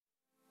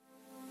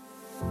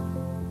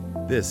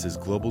This is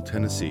Global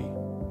Tennessee,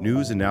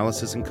 news,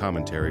 analysis, and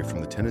commentary from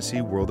the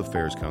Tennessee World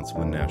Affairs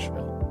Council in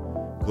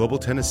Nashville. Global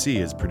Tennessee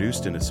is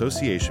produced in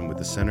association with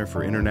the Center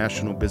for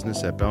International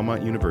Business at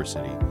Belmont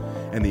University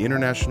and the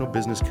International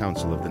Business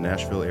Council of the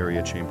Nashville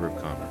Area Chamber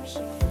of Commerce.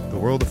 The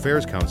World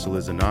Affairs Council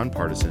is a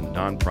nonpartisan,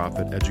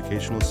 nonprofit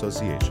educational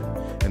association,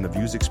 and the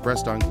views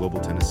expressed on Global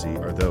Tennessee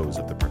are those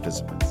of the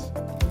participants.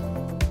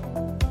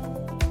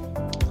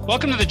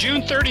 Welcome to the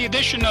June 30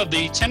 edition of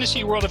the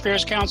Tennessee World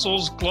Affairs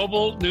Council's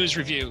Global News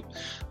Review.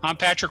 I'm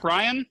Patrick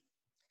Ryan.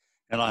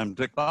 And I'm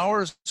Dick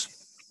Bowers.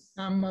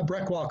 I'm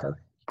Breck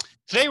Walker.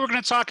 Today we're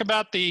going to talk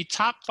about the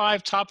top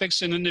 5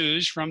 topics in the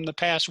news from the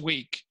past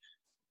week.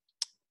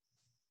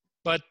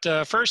 But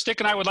first,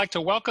 Dick and I would like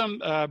to welcome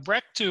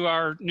Breck to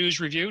our news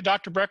review.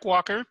 Dr. Breck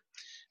Walker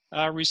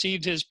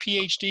received his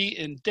PhD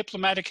in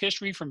diplomatic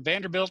history from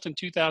Vanderbilt in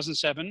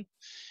 2007.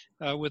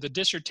 With a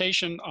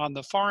dissertation on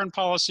the foreign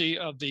policy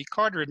of the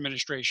Carter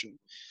administration.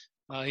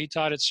 He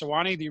taught at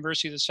Sewanee, the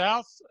University of the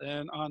South,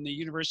 and on the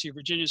University of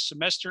Virginia's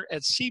Semester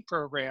at Sea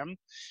program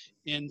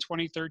in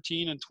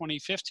 2013 and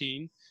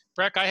 2015.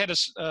 Breck, I had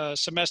a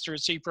semester at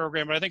Sea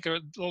program, but I think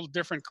a little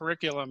different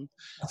curriculum.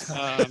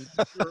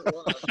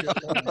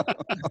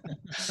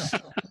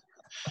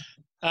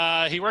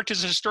 He worked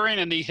as a historian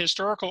in the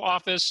historical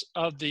office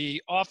of the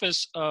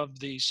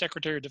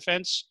Secretary of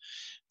Defense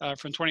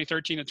from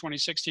 2013 to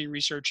 2016,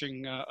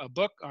 researching a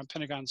book on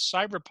Pentagon's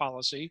cyber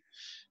policy.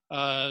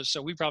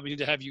 So we probably need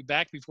to have you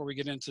back before we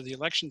get into the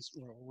elections.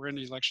 Well, we're in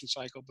the election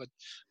cycle, but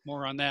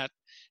more on that.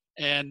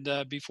 And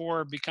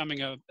before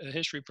becoming a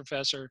history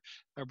professor,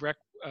 Breck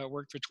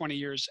worked for 20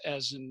 years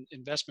as an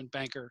investment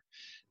banker.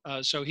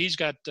 So he's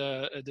got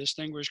a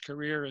distinguished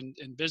career in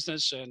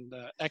business and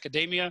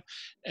academia.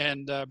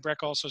 And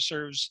Breck also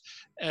serves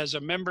as a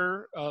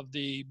member of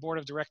the board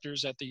of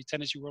directors at the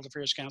Tennessee World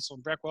Affairs Council.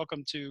 And Breck,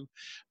 welcome to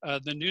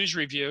the News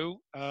Review.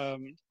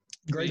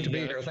 Great to be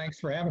here. Thanks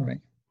for having me.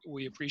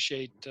 We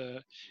appreciate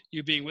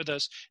you being with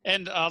us.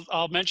 And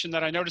I'll mention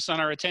that I noticed on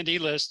our attendee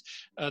list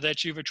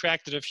that you've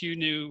attracted a few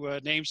new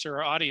names to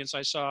our audience.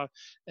 I saw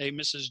a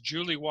Mrs.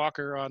 Julie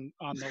Walker on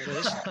the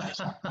list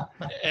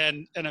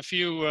and a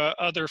few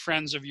other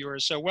friends of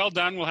yours. So well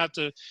done. We'll have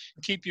to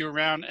keep you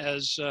around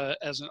as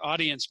an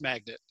audience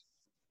magnet.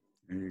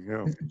 There you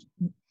go.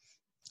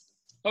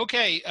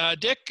 Okay,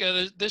 Dick,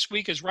 this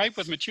week is ripe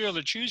with material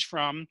to choose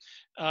from,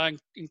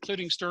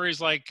 including stories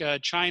like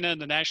China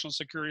and the national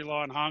security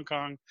law in Hong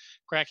Kong,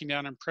 cracking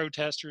down on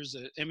protesters,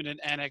 the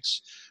imminent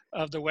annex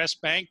of the West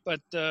Bank.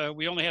 But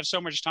we only have so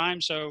much time,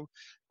 so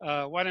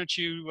why don't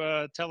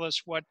you tell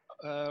us what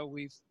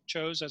we've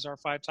chose as our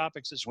 5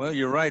 topics this week? Well,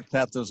 you're right,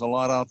 Pat. There's a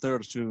lot out there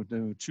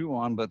to chew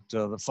on, but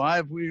the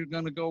 5 we're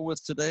going to go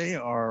with today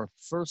are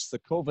first the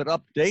COVID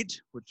update,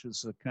 which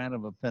is a kind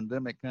of a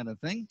pandemic kind of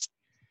thing.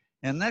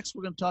 And next,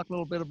 we're going to talk a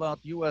little bit about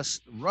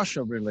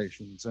U.S.-Russia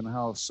relations and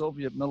how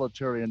Soviet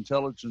military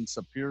intelligence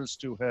appears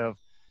to have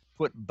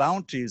put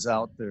bounties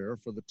out there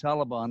for the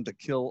Taliban to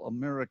kill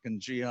American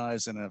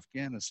GIs in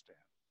Afghanistan.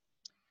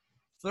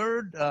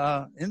 Third,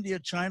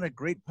 India-China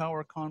great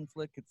power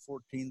conflict at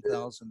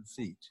 14,000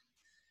 feet.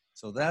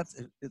 So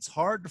it's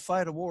hard to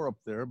fight a war up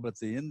there, but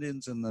the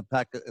Indians and the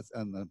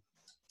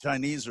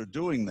Chinese are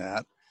doing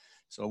that.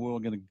 So we're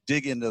going to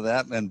dig into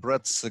that, and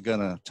Brett's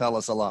going to tell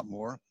us a lot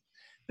more.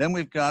 Then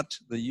we've got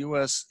the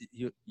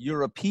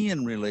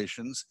U.S.-European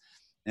relations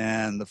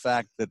and the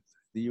fact that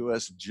the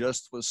U.S.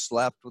 just was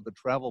slapped with a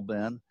travel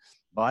ban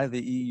by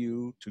the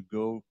EU to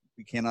go.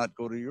 We cannot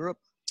go to Europe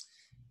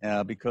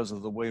because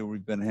of the way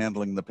we've been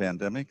handling the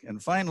pandemic.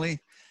 And finally,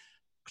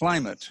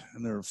 climate.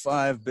 And there are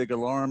 5 big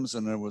alarms,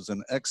 and there was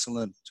an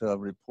excellent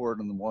report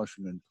in the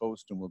Washington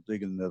Post, and we'll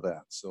dig into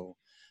that. So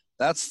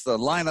that's the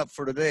lineup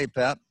for today,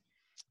 Pat.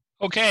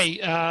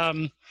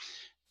 Okay.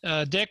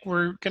 Dick,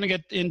 we're going to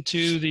get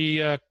into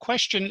the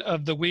question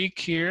of the week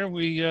here.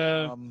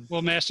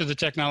 We'll master the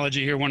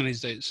technology here one of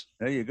these days.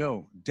 There you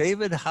go.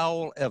 David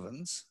Howell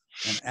Evans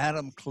and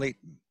Adam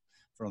Clayton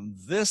from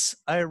This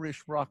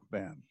Irish Rock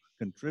Band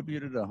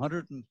contributed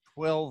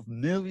 $112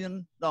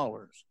 million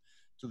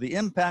to the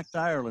Impact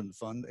Ireland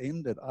Fund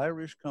aimed at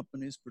Irish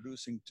companies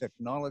producing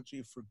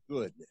technology for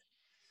good.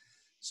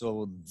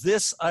 So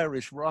This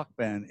Irish Rock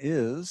Band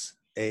is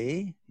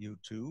A,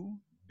 U2,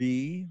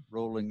 B,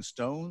 Rolling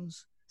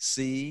Stones,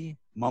 C,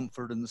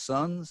 Mumford &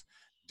 Sons,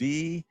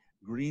 D,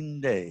 Green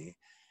Day.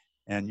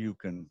 And you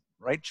can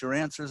write your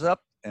answers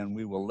up, and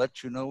we will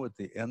let you know at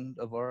the end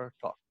of our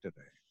talk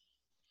today.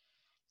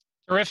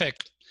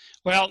 Terrific.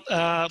 Well,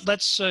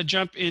 let's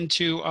jump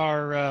into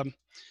our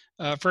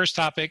first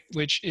topic,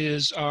 which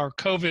is our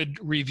COVID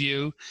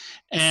review.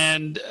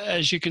 And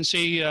as you can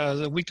see,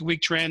 the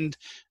week-to-week trend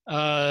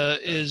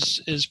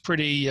is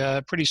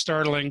pretty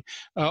startling.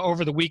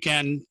 Over the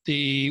weekend,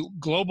 the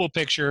global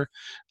picture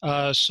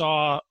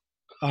saw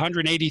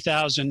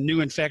 180,000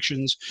 new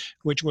infections,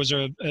 which was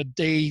a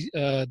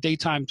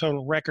daytime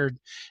total record,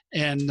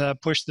 and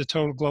pushed the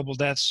total global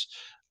deaths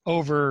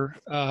over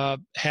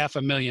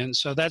 500,000.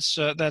 So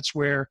that's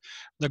where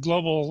the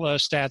global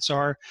stats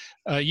are.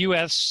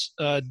 U.S.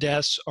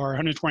 Deaths are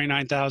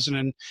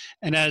 129,000,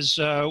 and as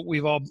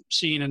we've all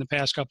seen in the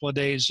past couple of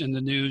days in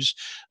the news,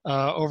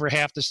 over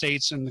half the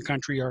states in the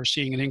country are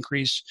seeing an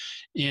increase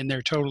in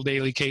their total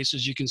daily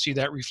cases. You can see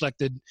that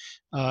reflected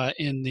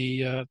in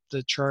the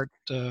chart.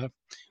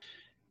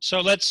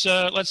 So let's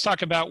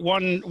talk about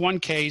one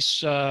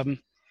case.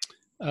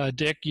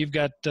 Dick, you've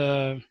got.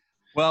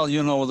 Well,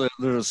 you know,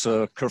 there's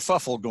a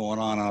kerfuffle going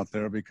on out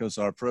there because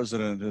our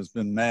president has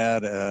been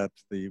mad at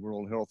the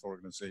World Health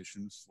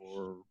Organization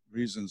for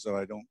reasons that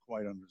I don't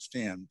quite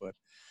understand. But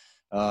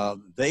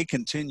they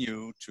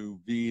continue to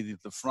be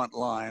the front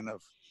line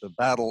of the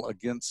battle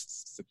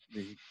against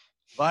the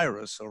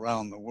virus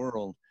around the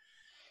world.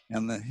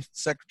 And the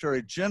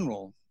Secretary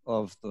General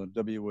of the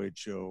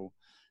WHO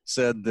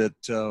said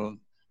that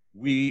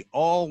we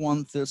all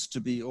want this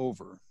to be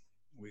over.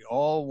 We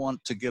all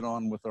want to get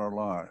on with our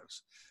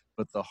lives.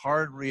 But the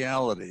hard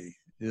reality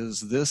is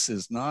this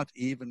is not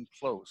even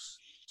close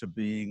to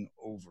being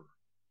over.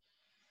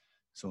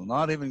 So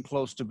not even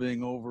close to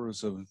being over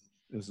is a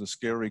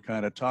scary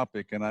kind of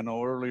topic. And I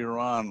know earlier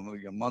on,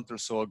 like a month or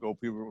so ago,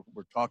 people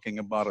were talking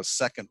about a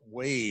second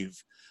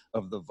wave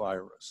of the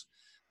virus.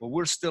 Well,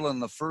 we're still in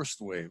the first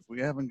wave.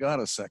 We haven't got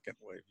a second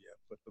wave yet,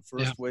 but the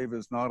first wave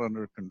is not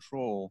under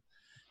control.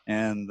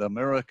 And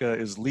America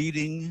is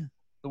leading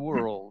the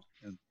world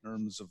in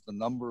terms of the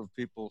number of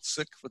people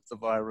sick with the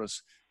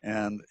virus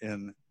and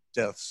in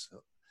deaths.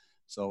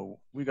 So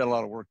we got a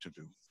lot of work to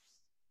do.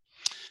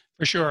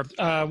 For sure.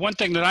 One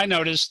thing that I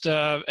noticed,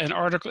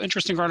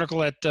 interesting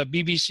article at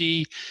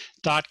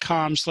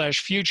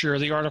bbc.com/future.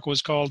 The article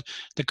was called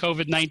 "The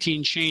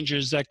COVID-19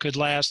 Changes That Could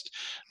Last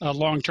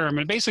Long Term,"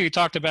 and basically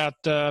talked about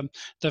the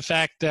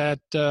fact that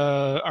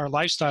our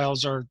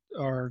lifestyles are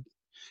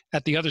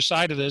at the other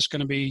side of this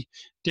going to be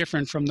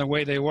different from the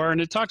way they were.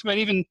 And it talked about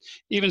even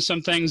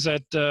some things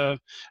that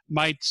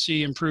might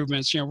see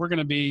improvements. You know, we're going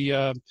to be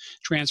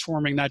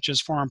transforming not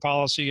just foreign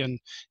policy and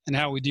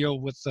how we deal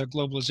with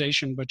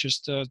globalization, but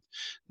just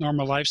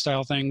normal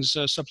lifestyle things,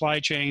 supply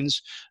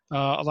chains.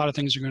 A lot of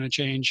things are going to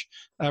change.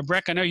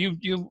 Breck, I know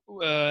you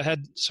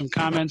had some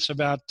comments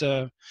about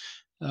the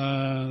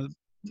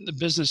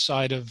business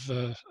side of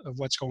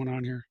what's going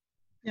on here.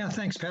 Yeah,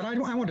 thanks, Pat. I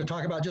want to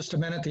talk about just a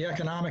minute the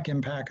economic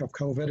impact of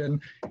COVID. And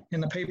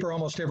in the paper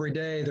almost every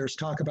day, there's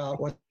talk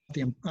about what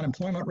the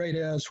unemployment rate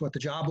is, what the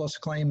jobless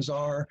claims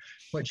are,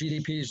 what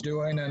GDP is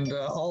doing, and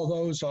all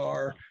those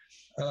are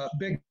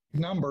big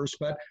numbers.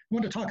 But I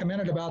want to talk a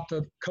minute about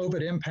the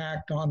COVID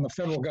impact on the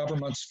federal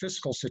government's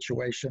fiscal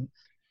situation.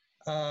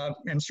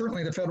 And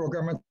certainly the federal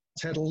government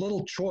had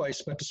little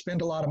choice but to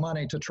spend a lot of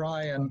money to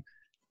try and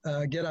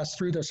get us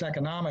through this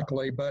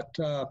economically. But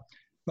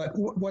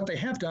what they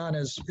have done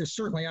is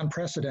certainly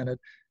unprecedented.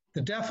 The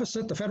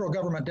deficit, the federal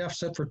government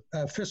deficit for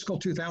fiscal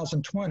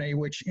 2020,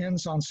 which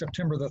ends on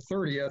September the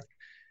 30th,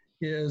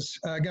 is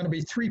going to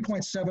be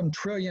 $3.7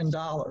 trillion,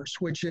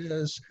 which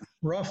is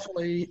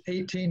roughly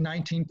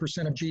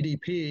 19% of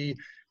GDP.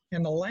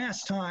 And the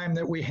last time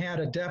that we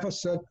had a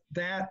deficit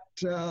that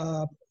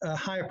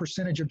high a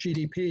percentage of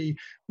GDP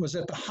was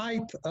at the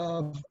height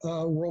of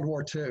World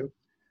War II.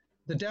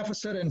 The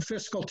deficit in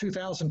fiscal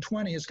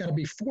 2020 is going to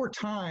be 4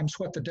 times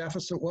what the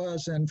deficit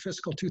was in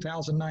fiscal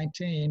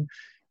 2019,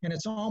 and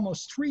it's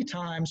almost 3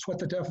 times what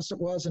the deficit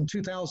was in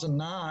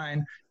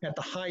 2009 at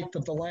the height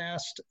of the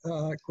last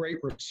Great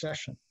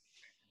Recession.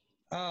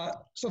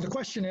 So the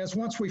question is,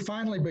 once we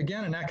finally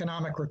begin an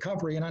economic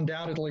recovery, and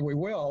undoubtedly we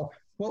will,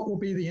 what will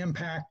be the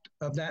impact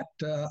of that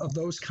of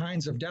those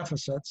kinds of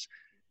deficits?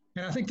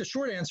 And I think the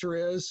short answer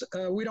is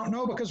we don't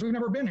know because we've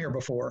never been here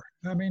before.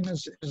 I mean,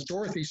 as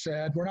Dorothy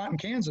said, we're not in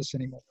Kansas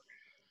anymore.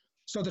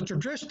 So the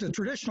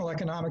traditional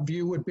economic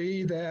view would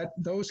be that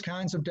those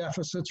kinds of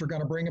deficits are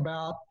going to bring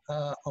about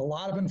a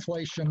lot of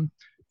inflation.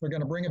 They're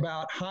going to bring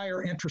about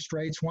higher interest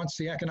rates once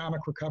the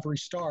economic recovery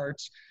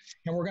starts.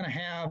 And we're going to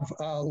have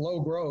low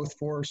growth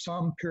for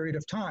some period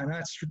of time.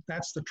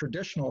 That's the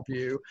traditional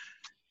view.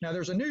 Now,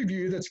 there's a new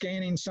view that's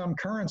gaining some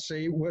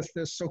currency with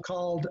this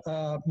so-called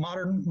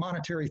modern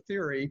monetary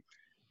theory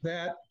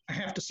that I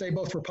have to say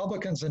both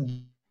Republicans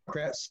and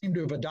Democrats seem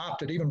to have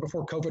adopted even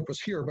before COVID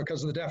was here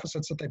because of the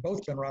deficits that they've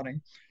both been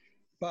running.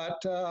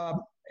 But,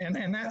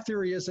 and that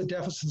theory is that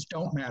deficits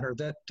don't matter,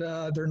 that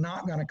they're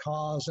not going to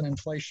cause an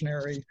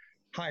inflationary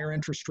higher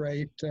interest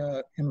rate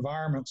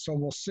environment. So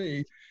we'll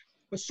see.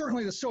 But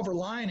certainly the silver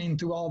lining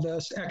to all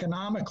this,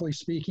 economically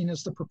speaking,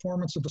 is the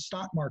performance of the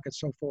stock market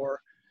so far.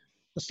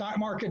 The stock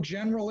market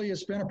generally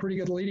has been a pretty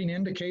good leading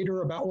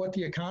indicator about what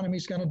the economy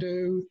is going to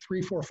do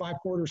 3, 4, 5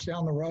 quarters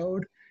down the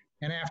road.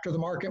 And after the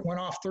market went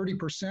off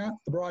 30%,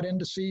 the broad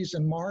indices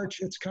in March,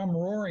 it's come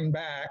roaring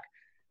back.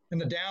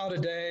 And the Dow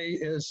today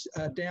is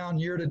down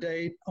year to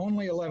date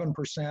only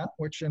 11%,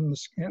 which in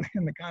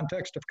the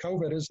context of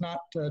COVID is not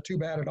too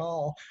bad at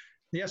all.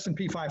 The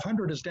S&P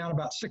 500 is down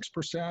about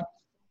 6%.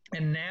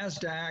 And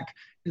NASDAQ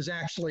is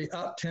actually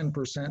up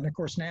 10%. And of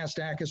course,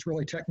 NASDAQ is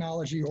really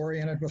technology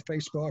oriented with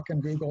Facebook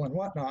and Google and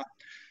whatnot.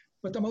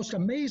 But the most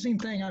amazing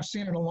thing I've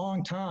seen in a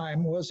long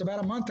time was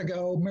about a month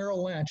ago,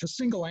 Merrill Lynch, a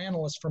single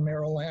analyst from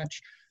Merrill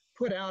Lynch,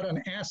 put out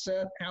an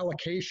asset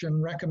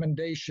allocation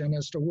recommendation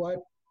as to what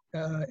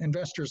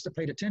investors that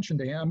paid attention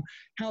to him,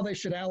 how they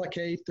should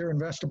allocate their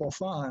investable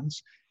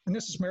funds. And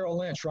this is Merrill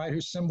Lynch, right, who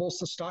symbols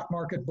the stock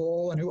market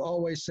bull and who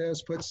always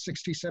says put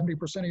 60,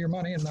 70% of your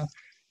money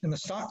in the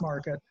stock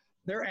market.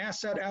 Their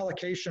asset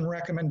allocation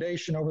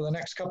recommendation over the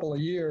next couple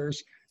of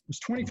years was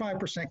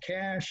 25%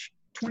 cash,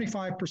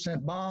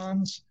 25%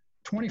 bonds,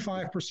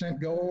 25%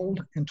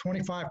 gold, and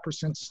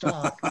 25%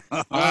 stock.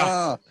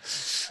 Wow.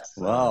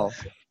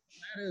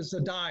 That is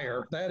a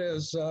dire. That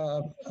is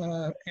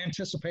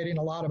anticipating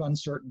a lot of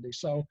uncertainty.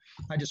 So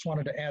I just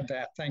wanted to add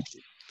that. Thank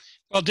you.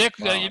 Well, Dick,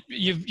 Wow.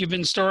 you've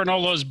been storing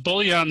all those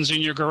bullions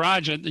in your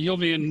garage. You'll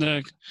be in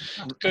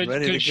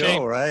good shape.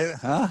 Go, right?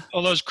 Huh?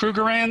 All those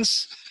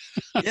Krugerrands.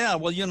 Yeah.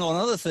 Well,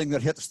 another thing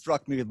that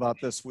struck me about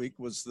this week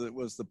was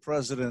the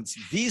president's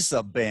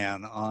visa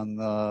ban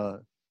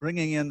on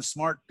bringing in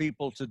smart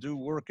people to do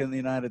work in the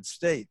United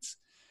States.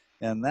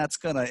 And that's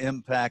going to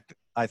impact,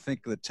 I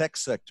think, the tech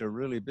sector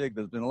really big.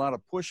 There's been a lot of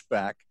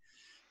pushback,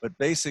 but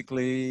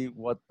basically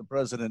what the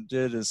president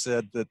did is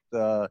said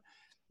that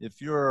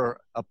if you're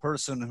a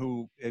person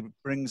who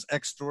brings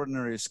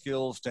extraordinary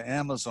skills to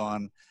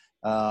Amazon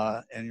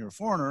and you're a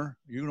foreigner,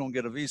 you don't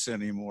get a visa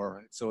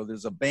anymore. So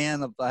there's a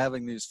ban of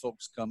having these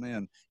folks come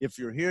in. If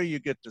you're here, you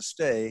get to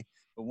stay,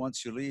 but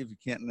once you leave, you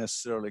can't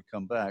necessarily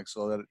come back.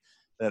 So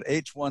that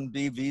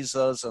H-1B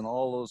visas and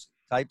all those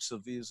types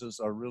of visas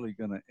are really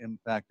going to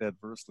impact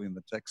adversely in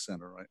the tech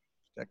center, right?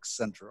 Tech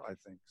center, I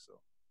think. So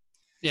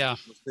Yeah.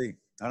 we'll see.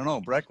 I don't know,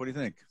 Breck, what do you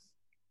think?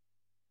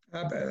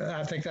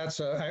 I think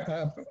that's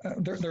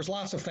there's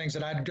lots of things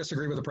that I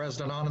disagree with the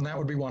president on, and that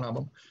would be one of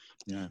them.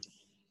 Yeah.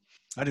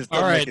 I just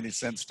All doesn't right. make any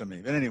sense to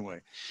me. But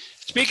anyway.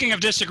 Speaking of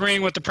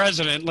disagreeing with the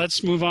president,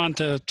 let's move on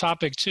to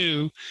topic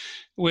 2,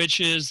 which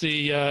is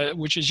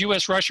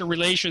U.S.-Russia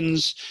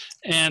relations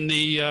and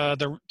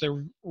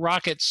the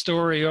rocket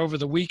story over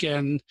the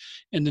weekend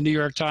in the New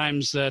York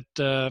Times that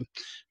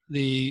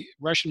the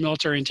Russian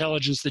military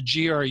intelligence, the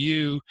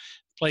GRU,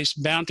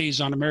 placed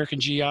bounties on American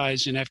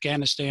GIs in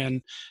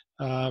Afghanistan,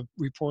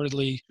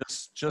 reportedly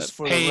Just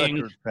for paying.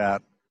 the record,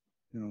 Pat,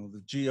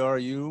 the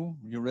GRU,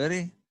 you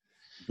ready?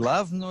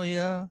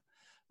 Главное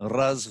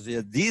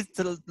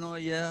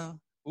разведывательное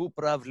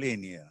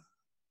управление.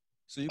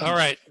 So you can All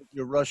right.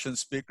 your Russian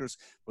speakers,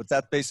 but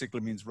that basically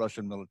means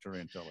Russian military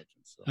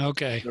intelligence. So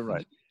Okay. you're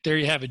right. There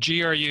you have it.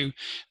 GRU,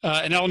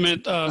 an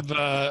element of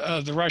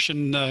the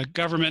Russian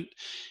government,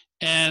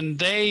 and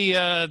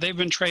they've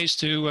been traced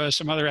to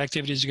some other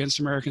activities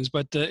against Americans.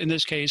 But in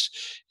this case,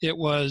 it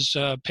was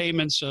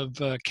payments of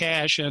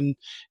cash, and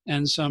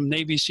some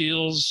Navy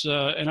SEALs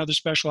and other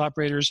special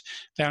operators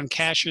found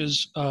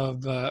caches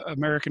of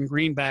American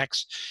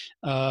greenbacks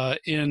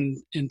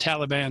in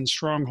Taliban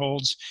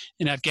strongholds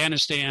in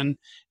Afghanistan,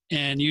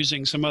 and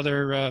using some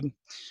other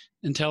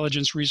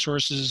intelligence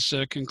resources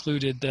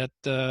concluded that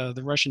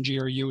the Russian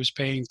GRU was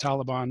paying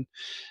Taliban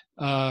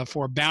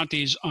for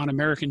bounties on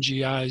American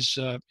GIs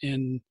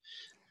in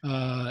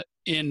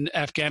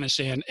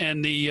Afghanistan.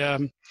 And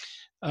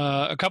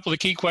a couple of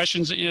key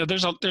questions.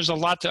 There's a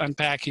lot to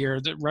unpack here.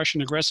 The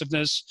Russian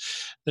aggressiveness.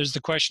 There's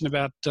the question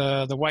about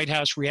the White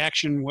House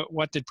reaction.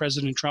 What did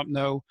President Trump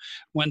know?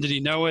 When did he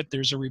know it?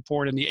 There's a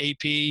report in the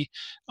AP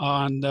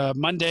on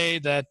Monday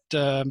that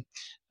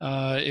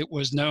it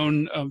was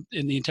known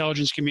in the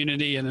intelligence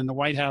community and in the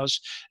White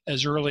House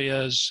as early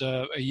as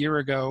a year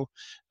ago.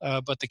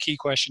 But the key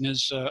question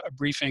is a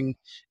briefing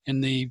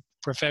in the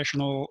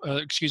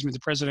the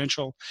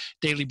presidential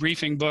daily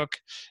briefing book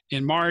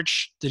in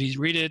March. Did he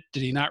read it?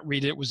 Did he not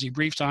read it? Was he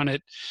briefed on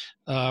it?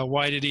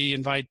 Why did he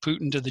invite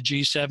Putin to the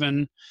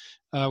G7?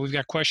 We've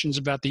got questions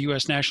about the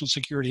U.S. national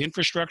security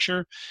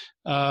infrastructure.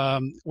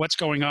 What's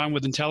going on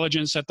with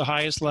intelligence at the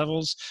highest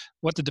levels?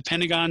 What did the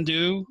Pentagon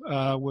do?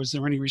 Was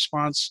there any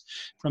response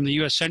from the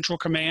U.S. Central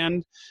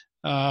Command?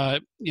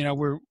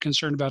 We're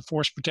concerned about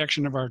force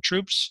protection of our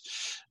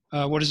troops.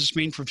 What does this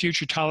mean for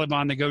future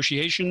Taliban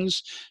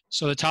negotiations?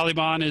 So the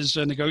Taliban is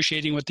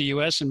negotiating with the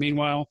U.S., and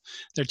meanwhile,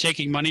 they're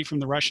taking money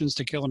from the Russians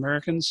to kill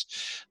Americans.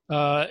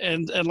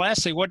 And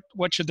lastly, what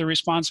should the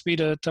response be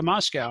to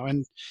Moscow?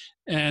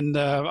 And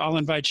I'll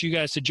invite you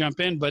guys to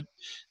jump in, but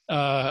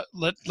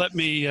let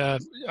me. I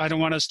don't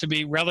want us to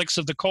be relics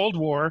of the Cold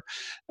War,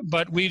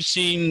 but we've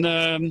seen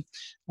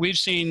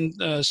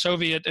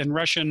Soviet and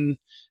Russian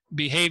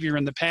behavior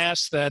in the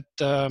past that.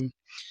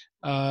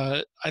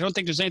 I don't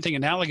think there's anything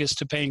analogous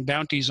to paying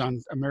bounties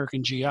on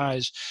American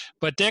GIs.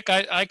 But Dick,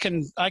 I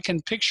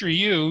can picture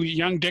you,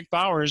 young Dick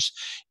Bowers,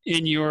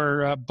 in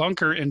your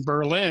bunker in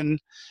Berlin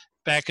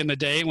back in the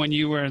day when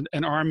you were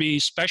an Army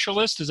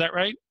specialist. Is that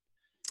right?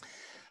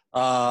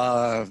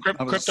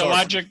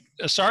 Cryptologic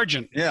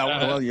sergeant.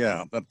 Yeah,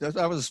 yeah. But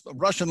I was a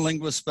Russian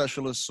linguist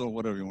specialist, so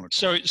whatever you want to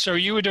call it. So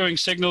you were doing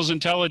signals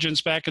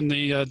intelligence back in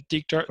the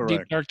deep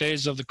dark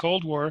days of the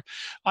Cold War.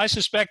 I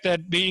suspect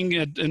that being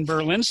in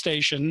Berlin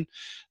Station,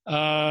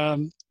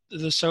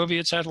 the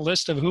Soviets had a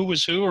list of who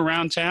was who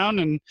around town,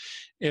 and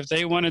if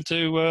they wanted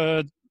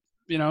to,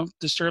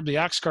 disturb the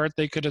ox cart,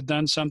 they could have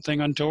done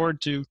something untoward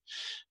to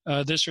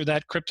this or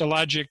that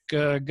cryptologic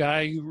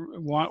guy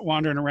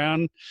wandering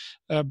around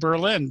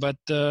Berlin. But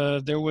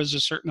there was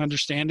a certain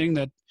understanding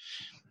that,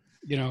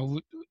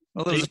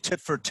 well, there was a tit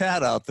for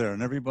tat out there,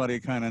 and everybody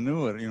kind of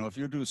knew it. If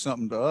you do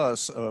something to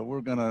us,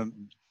 we're going to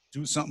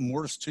do something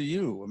worse to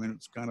you. I mean,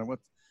 it's kind of what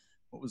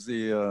was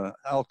the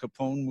Al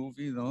Capone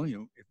movie?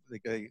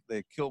 If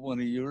they kill one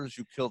of yours,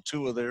 you kill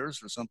two of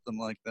theirs, or something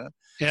like that.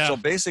 Yeah. So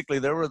basically,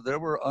 there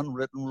were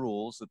unwritten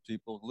rules that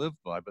people lived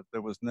by, but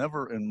there was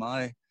never, in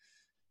my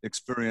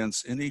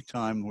experience, any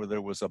time where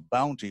there was a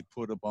bounty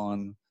put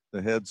upon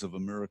the heads of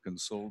American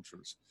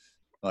soldiers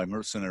by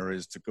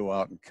mercenaries to go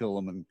out and kill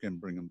them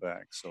and bring them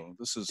back. So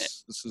this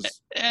is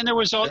and there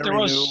was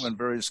new and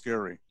very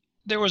scary.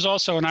 There was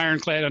also an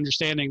ironclad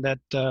understanding that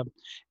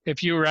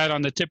if you were out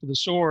on the tip of the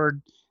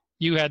sword,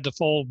 you had the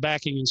full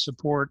backing and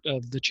support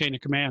of the chain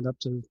of command up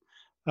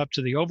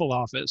to the Oval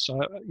Office.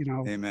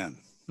 Amen.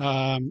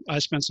 I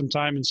spent some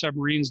time in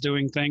submarines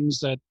doing things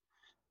that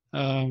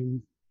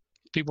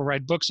people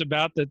write books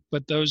about,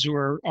 but those who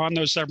are on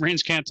those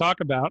submarines can't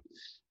talk about.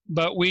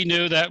 But we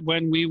knew that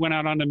when we went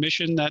out on a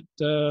mission that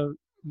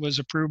was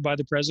approved by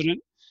the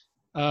president,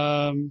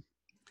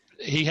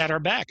 he had our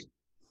back.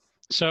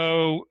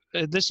 So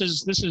this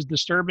is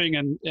disturbing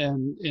and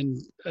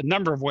in a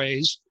number of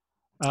ways.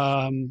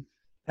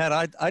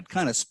 Pat, I'd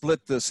kind of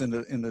split this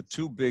into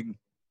two big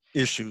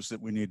issues that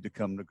we need to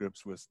come to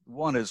grips with.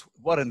 One is,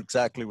 what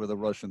exactly were the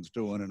Russians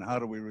doing, and how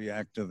do we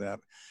react to that,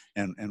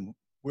 and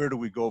where do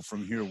we go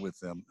from here with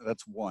them?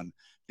 That's one.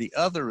 The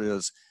other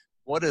is,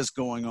 what is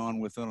going on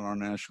within our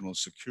national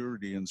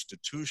security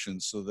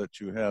institutions, so that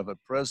you have a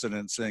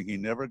president saying he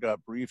never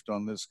got briefed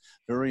on this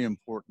very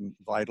important,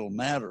 vital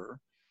matter.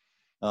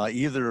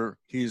 Either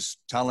he's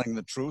telling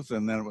the truth,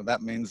 and then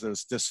that means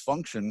there's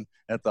dysfunction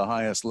at the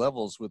highest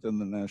levels within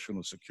the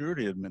National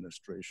Security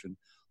Administration,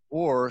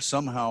 or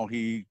somehow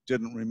he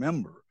didn't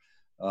remember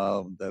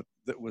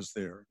that was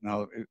there.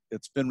 Now,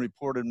 it's been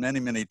reported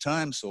many, many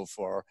times so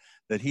far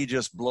that he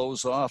just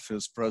blows off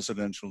his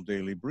presidential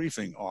daily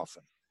briefing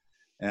often.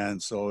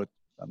 And so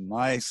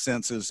my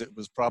sense is it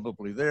was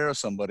probably there.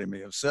 Somebody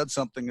may have said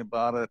something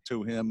about it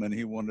to him, and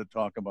he wanted to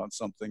talk about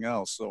something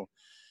else. So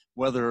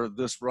whether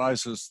this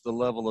rises to the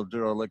level of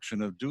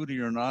dereliction of duty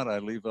or not, I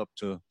leave up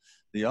to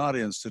the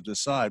audience to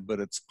decide. But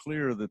it's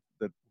clear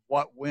that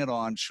what went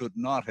on should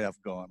not have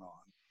gone on.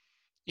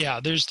 Yeah,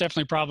 there's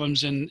definitely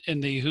problems in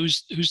the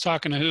who's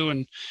talking to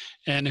who,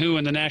 and who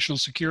in the National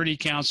Security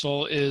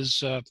Council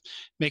is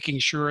making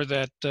sure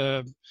that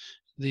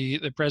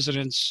the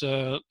president's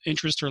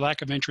interest or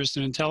lack of interest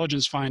in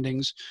intelligence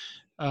findings,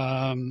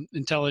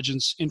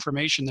 intelligence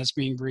information that's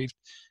being briefed,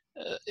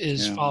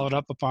 is followed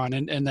up upon,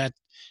 and that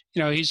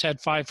he's had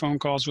 5 phone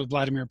calls with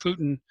Vladimir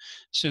Putin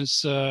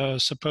since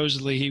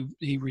supposedly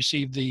he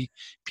received the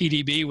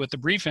PDB with the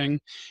briefing,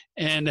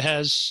 and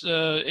has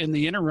in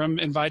the interim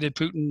invited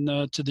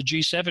Putin to the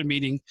G7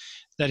 meeting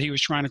that he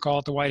was trying to call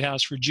at the White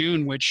House for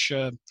June, which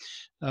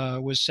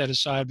was set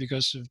aside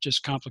because of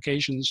just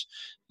complications.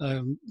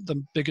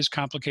 The biggest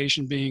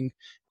complication being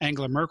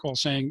Angela Merkel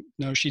saying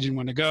no, she didn't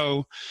want to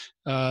go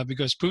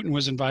because Putin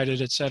was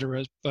invited,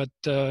 etc. But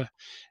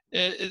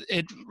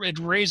it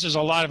raises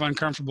a lot of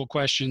uncomfortable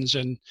questions,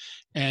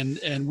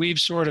 and we've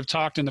sort of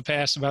talked in the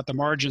past about the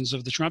margins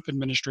of the Trump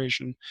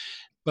administration,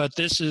 but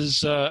this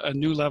is a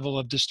new level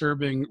of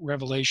disturbing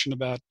revelation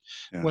about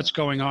what's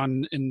going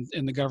on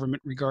in the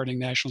government regarding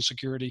national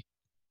security.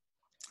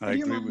 I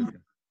agree with you.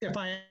 If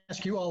I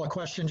ask you all a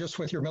question just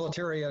with your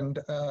military and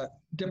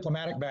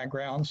diplomatic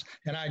backgrounds,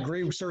 and I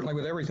agree certainly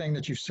with everything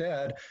that you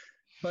said,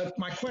 but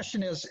my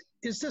question is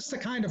this the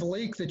kind of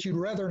leak that you'd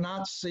rather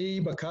not see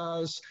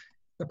because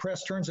the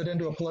press turns it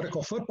into a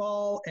political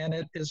football, and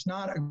it is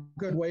not a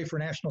good way for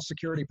national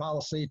security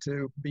policy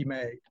to be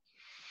made?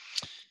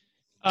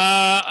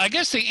 I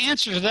guess the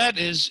answer to that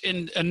is,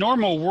 in a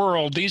normal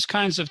world, these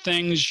kinds of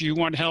things you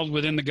want held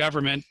within the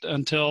government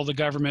until the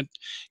government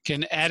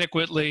can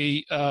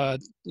adequately,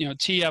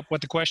 tee up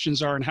what the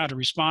questions are and how to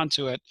respond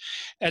to it.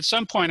 At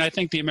some point, I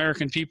think the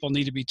American people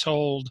need to be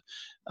told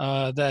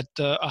that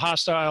a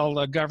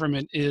hostile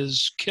government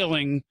is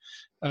killing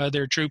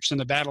their troops in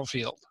the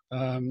battlefield.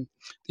 The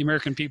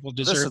American people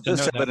deserve to know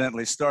that. This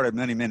evidently started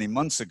many, many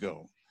months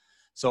ago.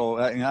 So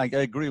I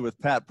agree with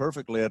Pat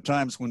perfectly. At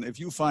times if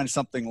you find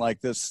something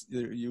like this,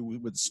 you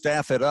would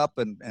staff it up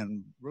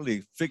and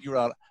really figure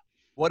out,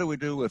 what do we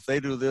do if they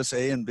do this,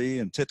 A and B,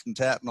 and tit and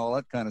tat and all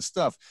that kind of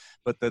stuff.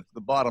 But the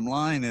bottom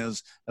line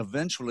is,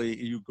 eventually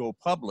you go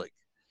public.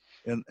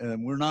 And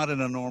we're not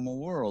in a normal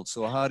world.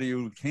 So how do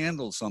you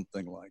handle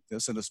something like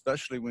this? And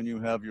especially when you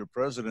have your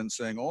president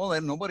saying,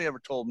 nobody ever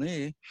told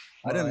me.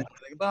 I didn't know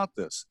anything about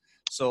this.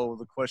 So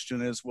the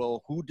question is,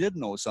 well, who did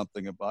know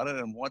something about it,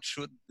 and what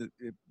should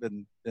it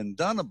been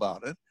done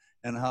about it?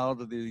 And how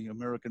do the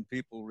American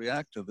people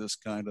react to this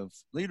kind of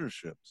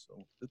leadership?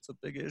 So it's a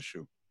big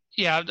issue.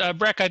 Yeah,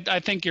 Breck, I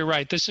think you're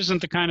right. This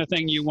isn't the kind of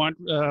thing you want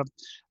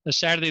a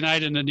Saturday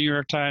night in the New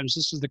York Times.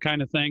 This is the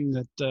kind of thing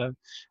that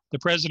the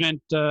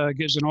president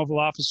gives an Oval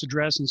Office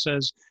address and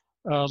says,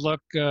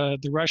 look,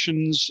 the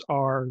Russians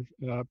are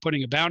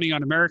putting a bounty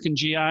on American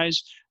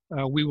GIs.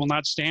 We will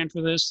not stand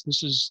for this.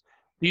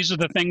 These are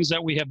the things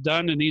that we have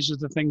done, and these are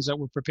the things that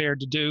we're prepared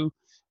to do,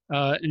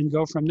 and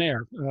go from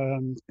there.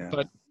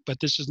 Yeah. But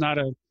this is not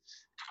a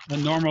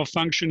normal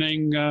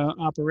functioning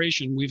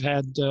operation. We've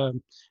had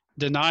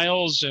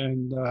denials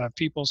and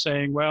people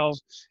saying, well,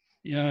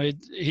 you know,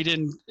 he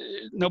didn't,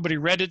 nobody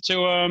read it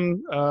to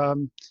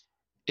him.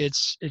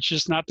 It's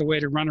just not the way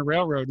to run a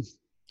railroad.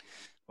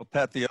 Well,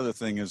 Pat, the other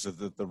thing is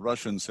that the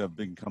Russians have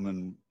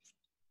become,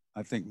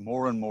 I think,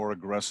 more and more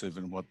aggressive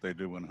in what they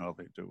do and how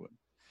they do it.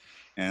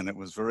 And it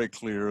was very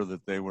clear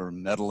that they were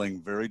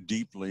meddling very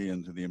deeply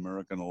into the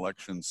American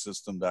election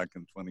system back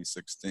in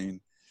 2016.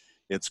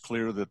 It's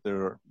clear that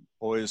they're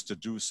poised to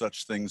do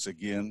such things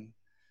again.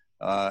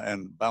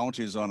 And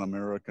bounties on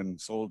American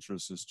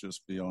soldiers is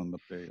just beyond the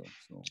pale.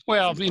 So,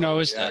 well, you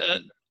know,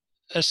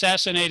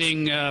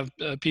 assassinating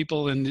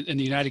people in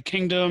the United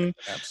Kingdom,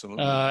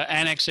 absolutely,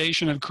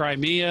 annexation of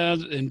Crimea,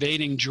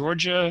 invading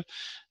Georgia,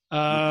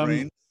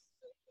 Ukraine.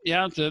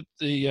 Yeah,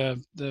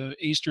 the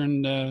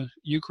eastern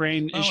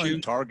Ukraine issue,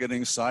 and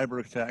targeting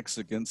cyber attacks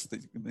against the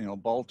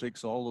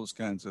Baltics, all those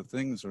kinds of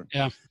things are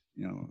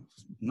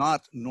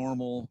not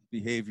normal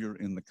behavior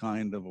in the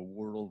kind of a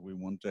world we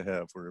want to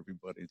have where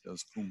everybody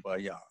does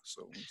kumbaya.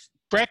 So,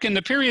 Breck, in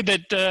the period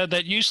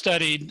that you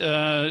studied,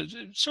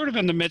 sort of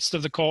in the midst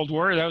of the Cold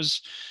War, that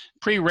was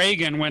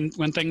pre-Reagan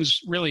when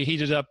things really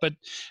heated up. But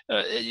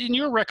in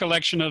your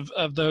recollection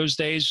of those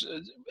days,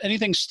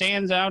 anything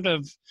stands out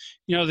of,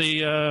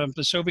 the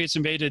Soviets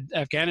invaded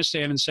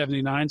Afghanistan in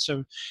 '79,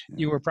 so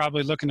you were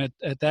probably looking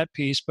at that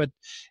piece. But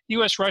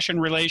U.S.-Russian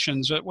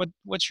relations,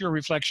 what's your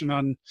reflection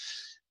on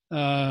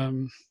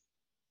the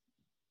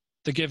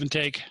give and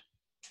take?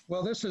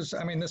 Well, this is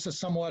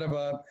somewhat of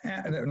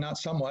not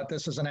somewhat,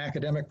 this is an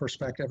academic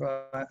perspective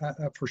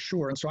for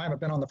sure. And so I haven't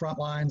been on the front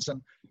lines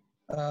and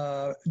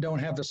don't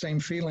have the same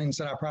feelings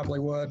that I probably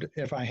would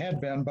if I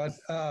had been. But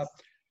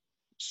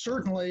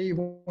certainly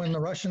when the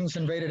Russians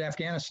invaded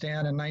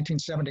Afghanistan in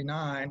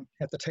 1979,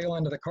 at the tail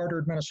end of the Carter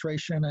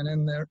administration and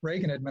in the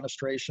Reagan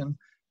administration,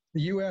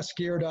 the U.S.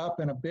 geared up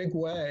in a big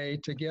way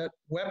to get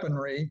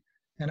weaponry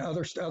and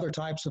other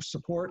types of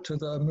support to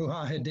the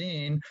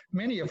Mujahideen,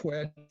 many of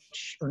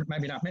which, or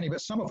maybe not many, but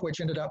some of which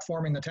ended up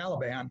forming the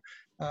Taliban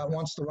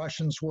once the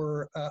Russians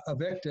were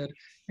evicted.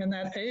 And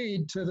that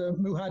aid to the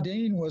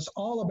Mujahideen was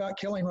all about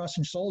killing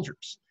Russian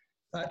soldiers,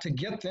 to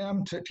get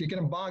them to get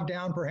them bogged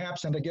down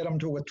perhaps, and to get them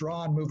to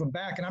withdraw and move them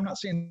back. And I'm not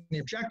saying the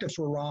objectives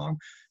were wrong,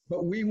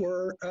 but we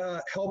were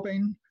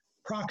helping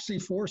proxy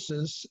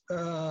forces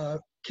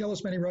kill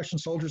as many Russian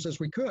soldiers as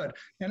we could.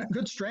 And a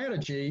good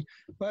strategy,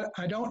 but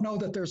I don't know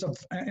that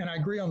and I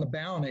agree on the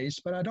bounties,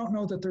 but I don't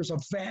know that there's a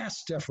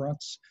vast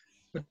difference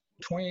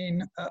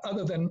between,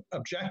 other than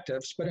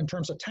objectives, but in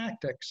terms of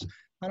tactics,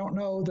 I don't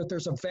know that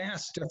there's a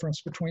vast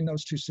difference between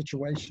those two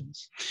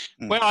situations.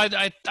 Well,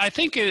 I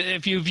think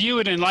if you view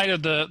it in light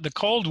of the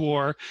Cold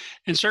War,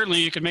 and certainly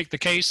you could make the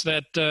case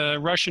that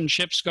Russian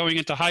ships going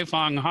into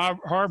Haiphong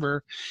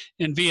Harbor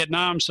in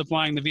Vietnam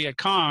supplying the Viet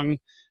Cong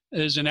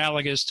is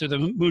analogous to the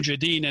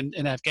Mujahideen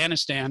in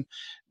Afghanistan.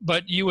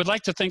 But you would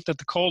like to think that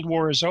the Cold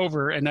War is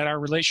over and that our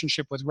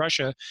relationship with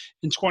Russia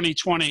in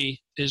 2020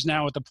 is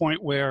now at the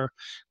point where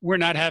we're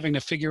not having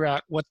to figure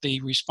out what the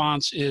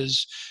response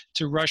is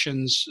to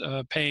Russians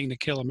paying to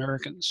kill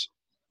Americans.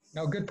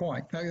 No, good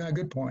point.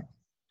 Good point.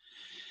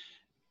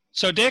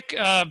 So, Dick,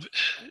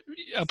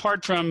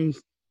 apart from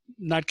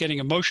not getting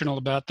emotional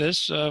about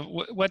this,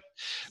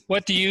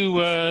 what do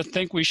you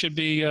think we should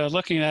be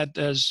looking at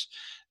as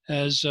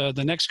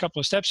the next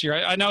couple of steps here?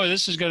 I know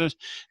this is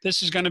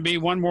going to be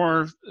one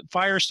more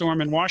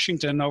firestorm in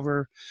Washington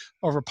over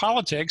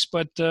politics,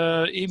 but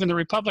even the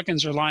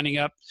Republicans are lining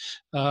up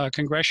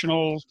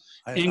congressional.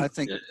 I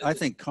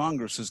think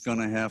Congress is going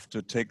to have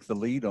to take the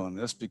lead on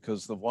this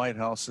because the White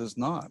House is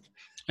not.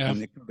 Yeah.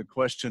 And the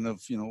question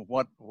of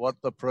what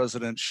the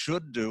president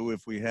should do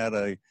if we had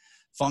a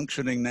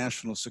functioning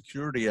national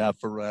security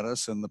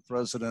apparatus and the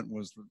president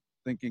was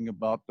thinking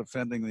about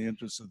defending the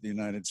interests of the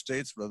United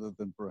States rather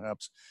than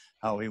perhaps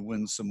how he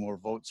wins some more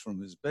votes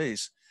from his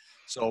base.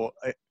 So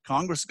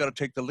Congress has got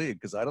to take the lead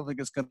because I don't think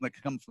it's going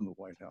to come from the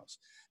White House.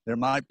 There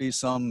might be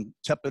some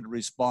tepid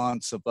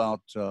response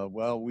about,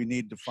 we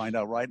need to find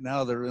out. Right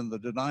now they're in the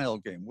denial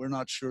game. We're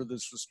not sure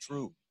this was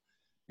true,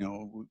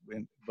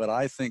 but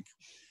I think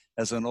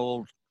as an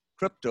old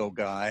crypto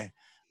guy,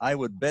 I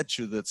would bet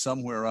you that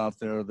somewhere out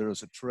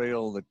there's a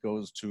trail that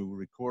goes to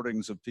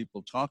recordings of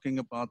people talking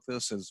about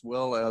this, as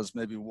well as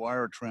maybe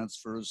wire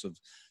transfers of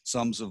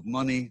sums of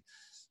money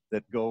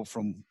that go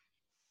from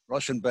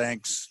Russian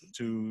banks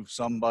to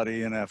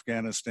somebody in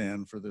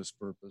Afghanistan for this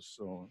purpose.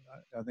 So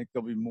I think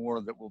there'll be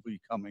more that will be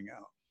coming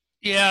out.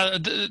 Yeah,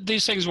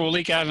 these things will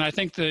leak out, and I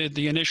think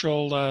the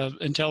initial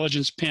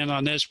intelligence pin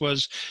on this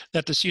was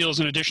that the SEALs,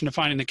 in addition to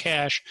finding the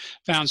cache,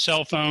 found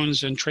cell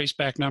phones and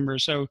traceback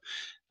numbers. So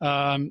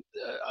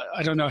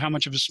I don't know how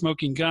much of a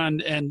smoking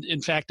gun, and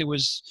in fact, it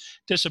was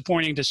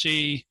disappointing to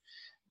see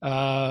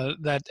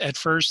that at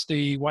first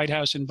the White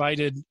House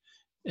invited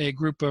a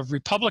group of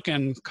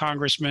Republican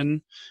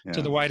congressmen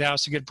to the White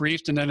House to get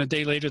briefed, and then a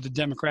day later, the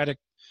Democratic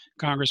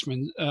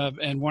congressman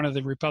and one of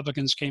the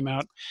Republicans came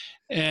out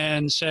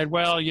and said,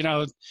 well, you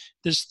know,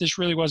 this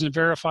really wasn't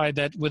verified,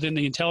 that within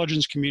the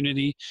intelligence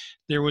community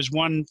there was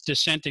one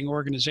dissenting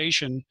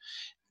organization.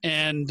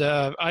 And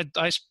I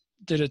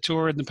did a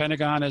tour in the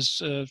Pentagon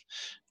as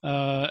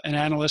an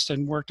analyst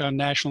and worked on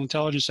national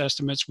intelligence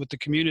estimates with the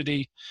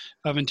community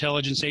of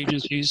intelligence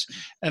agencies.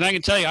 And I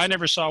can tell you, I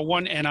never saw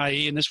one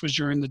NIE, and this was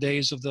during the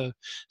days of the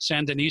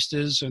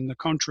Sandinistas and the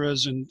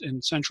Contras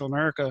in Central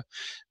America.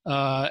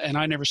 And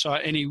I never saw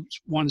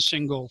one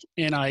single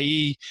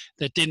NIE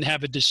that didn't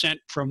have a dissent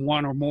from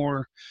one or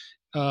more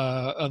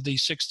of the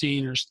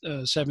 16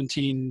 or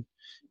 17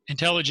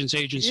 intelligence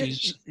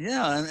agencies.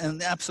 Yeah,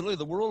 and absolutely,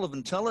 the world of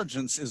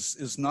intelligence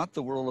is not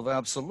the world of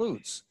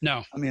absolutes.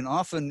 No. I mean,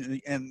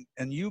 often,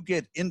 and you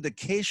get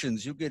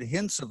indications, you get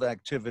hints of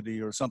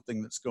activity or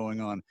something that's going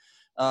on.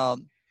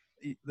 The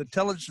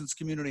intelligence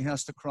community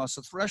has to cross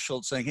a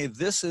threshold saying, hey,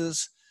 this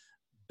is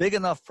big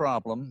enough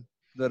problem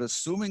that,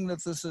 assuming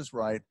that this is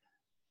right,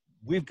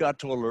 we've got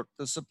to alert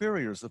the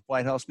superiors. The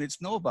White House needs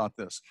to know about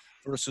this,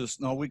 versus,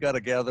 no, we got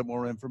to gather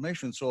more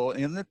information. So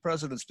in the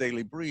president's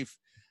daily brief,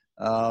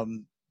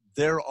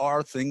 there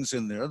are things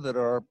in there that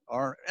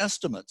are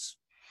estimates,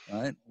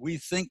 right? We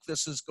think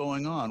this is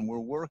going on. We're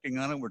working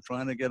on it. We're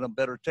trying to get a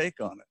better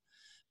take on it.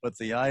 But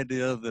the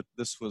idea that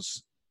this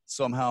was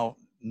somehow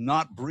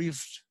not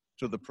briefed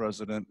to the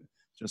president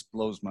just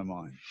blows my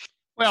mind.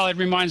 Well, it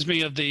reminds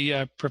me of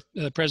the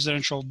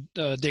presidential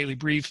daily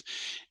brief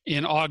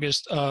in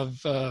August of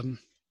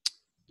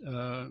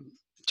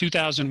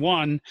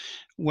 2001,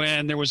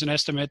 when there was an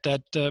estimate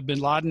that bin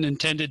Laden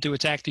intended to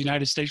attack the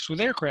United States with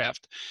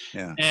aircraft.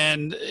 Yeah.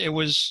 And it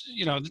was,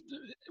 you know,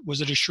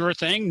 was it a sure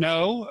thing?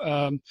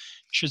 No.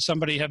 Should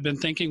somebody have been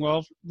thinking,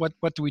 well, what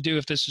do we do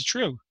if this is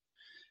true?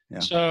 Yeah.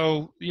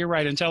 So you're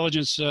right.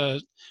 Intelligence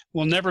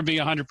will never be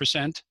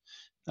 100%.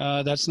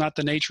 That's not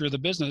the nature of the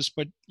business,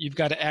 but you've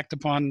got to act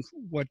upon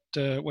what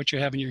you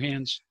have in your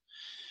hands.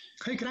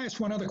 Hey, can I ask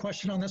one other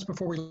question on this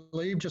before we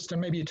leave? Just, and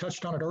maybe you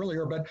touched on it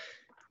earlier, but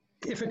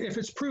if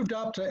it's proved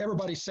up to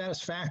everybody's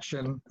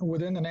satisfaction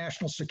within the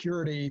national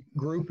security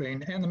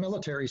grouping and the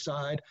military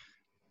side,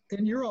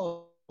 in your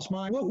all's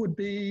mind, what would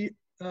be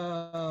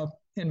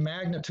in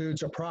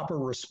magnitudes a proper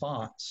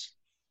response,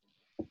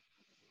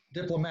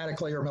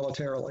 diplomatically or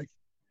militarily?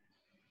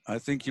 I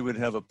think you would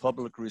have a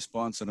public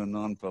response and a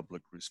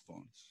non-public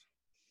response.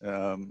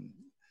 And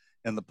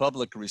the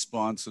public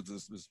response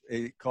is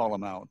call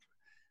them out.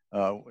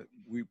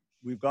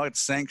 We've got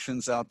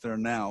sanctions out there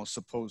now,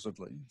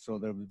 supposedly, so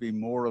there would be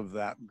more of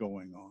that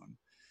going on.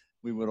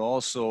 We would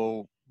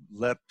also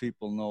let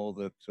people know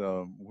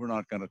that we're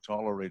not going to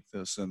tolerate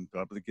this, and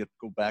probably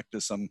go back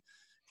to some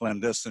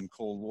clandestine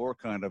Cold War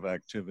kind of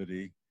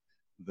activity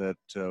that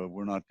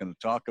we're not going to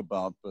talk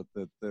about, but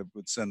that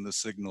would send the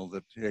signal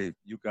that, hey,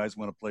 you guys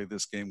want to play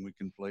this game, we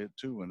can play it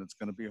too, and it's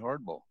going to be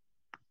hardball.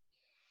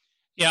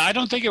 Yeah, I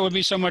don't think it would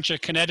be so much a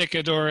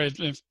Connecticut or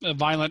a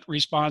violent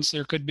response.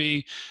 There could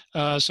be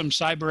some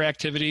cyber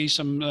activity,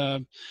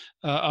 some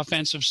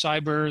offensive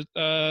cyber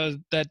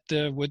that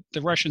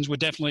the Russians would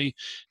definitely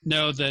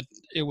know that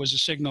it was a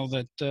signal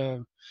that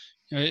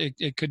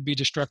it could be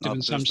destructive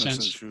in some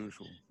sense. As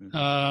usual.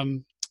 Yeah.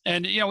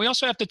 And, you know, we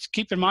also have to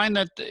keep in mind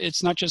that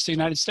it's not just the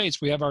United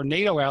States. We have our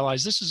NATO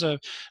allies. This is a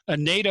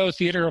NATO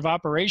theater of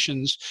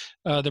operations.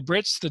 The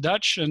Brits, the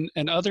Dutch,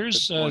 and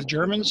others,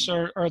 Germans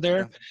are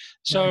there.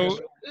 So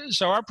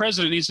our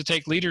president needs to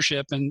take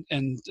leadership and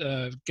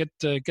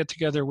get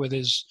together with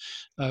his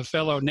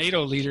fellow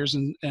NATO leaders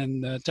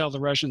and tell the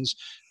Russians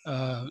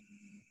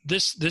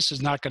this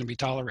is not going to be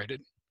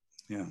tolerated.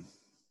 Yeah.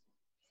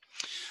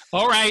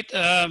 All right.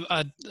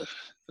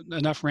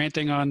 Enough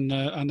ranting on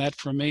that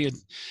from me.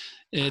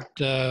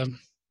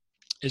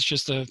 It's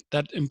just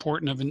that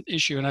important of an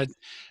issue, and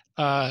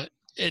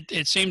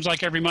it seems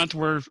like every month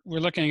we're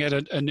looking at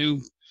a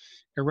new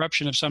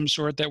eruption of some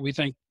sort that we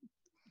think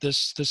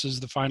this is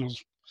the final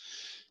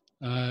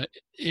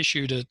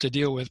issue to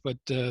deal with, but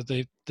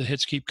the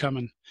hits keep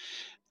coming.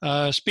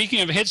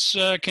 Speaking of hits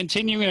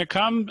continuing to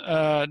come,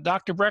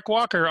 Dr. Breck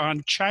Walker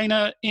on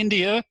China,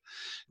 India,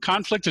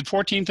 conflict at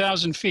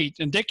 14,000 feet.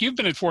 And Dick, you've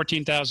been at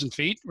 14,000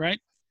 feet, right?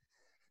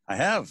 I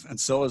have, and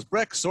so is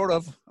Breck, sort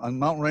of. On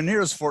Mount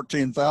Rainier is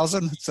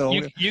 14,000. So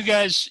you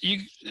guys,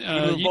 we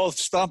were both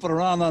stomping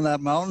around on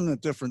that mountain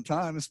at different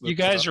times. But, you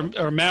guys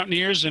are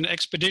mountaineers and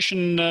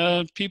expedition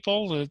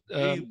people.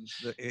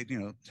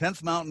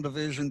 10th Mountain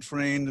Division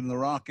trained in the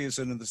Rockies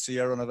and in the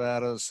Sierra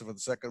Nevadas for the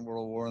Second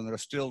World War, and they're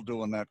still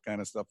doing that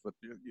kind of stuff. But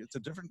it's a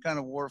different kind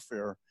of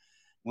warfare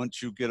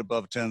once you get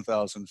above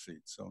 10,000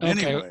 feet. So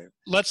anyway,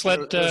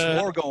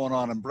 there's more going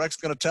on, and Breck's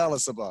going to tell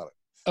us about it.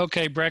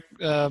 Okay, Breck,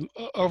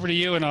 over to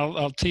you, and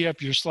I'll tee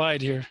up your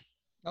slide here.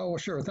 Oh, well,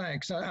 sure,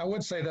 thanks. I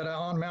would say that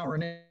on Mount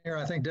Rainier,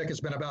 I think Dick has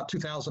been about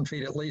 2,000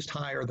 feet at least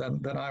higher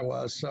than I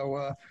was.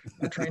 So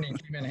the training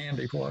came in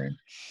handy for him.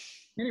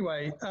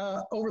 Anyway,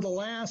 over the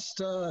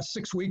last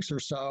 6 weeks or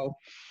so,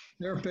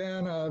 there have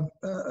been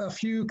a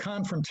few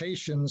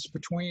confrontations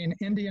between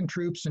Indian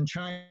troops and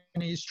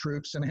Chinese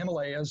troops in the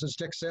Himalayas, as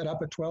Dick said,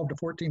 up at 12 to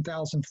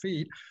 14,000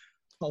 feet,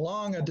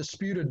 along a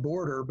disputed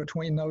border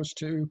between those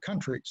two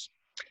countries.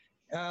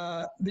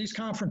 These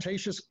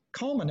confrontations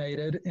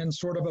culminated in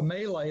sort of a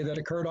melee that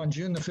occurred on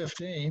June the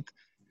 15th,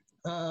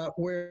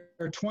 where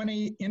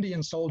 20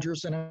 Indian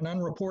soldiers and an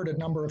unreported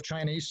number of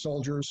Chinese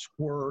soldiers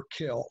were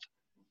killed.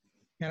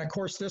 And of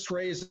course, this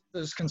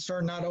raises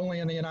concern not only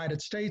in the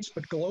United States,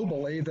 but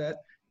globally, that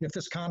if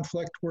this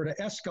conflict were to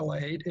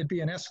escalate, it'd be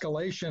an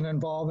escalation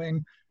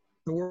involving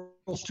the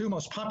world's two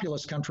most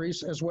populous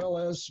countries, as well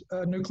as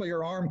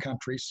nuclear armed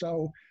countries.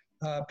 So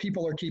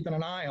people are keeping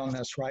an eye on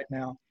this right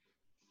now.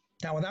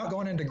 Now, without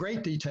going into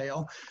great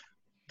detail,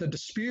 the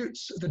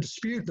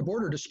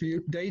border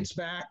dispute dates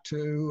back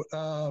to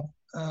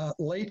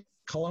late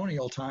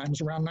colonial times,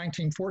 around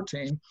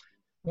 1914,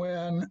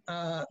 when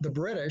the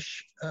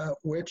British,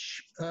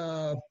 which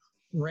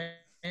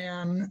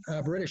ran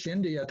British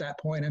India at that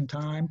point in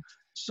time,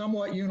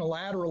 somewhat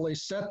unilaterally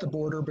set the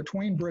border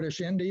between British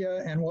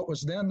India and what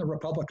was then the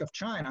Republic of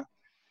China.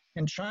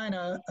 And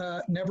China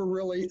never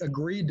really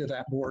agreed to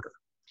that border.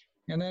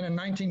 And then in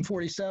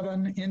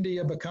 1947,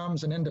 India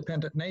becomes an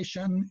independent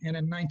nation. And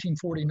in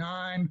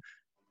 1949,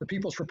 the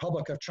People's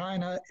Republic of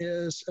China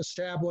is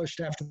established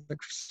after the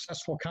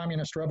successful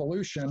communist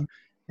revolution.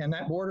 And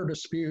that border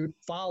dispute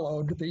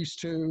followed these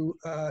two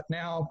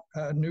now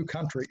new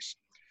countries.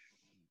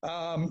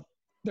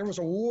 There was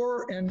a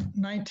war in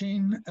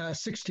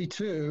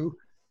 1962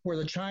 where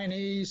the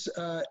Chinese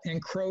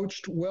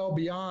encroached well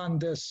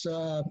beyond this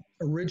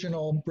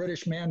original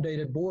British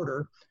mandated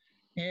border.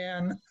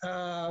 And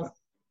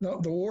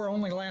the war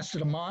only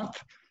lasted a month.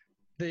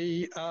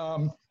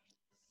 And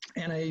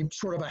a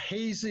sort of a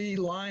hazy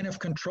line of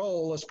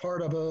control as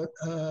part of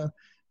a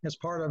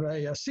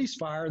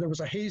ceasefire, there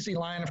was a hazy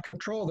line of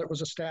control that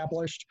was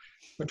established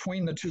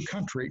between the two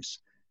countries.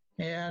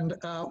 And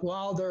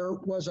while there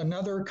was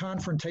another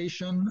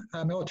confrontation,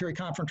 military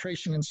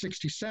confrontation in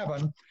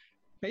 '67,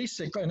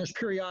 basically, and there's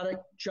periodic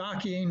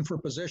jockeying for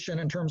position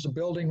in terms of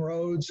building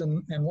roads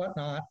and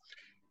whatnot,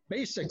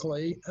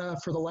 basically,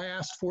 for the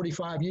last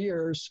 45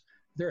 years,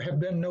 there have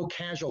been no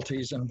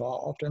casualties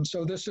involved. And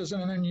so this is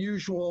an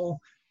unusual,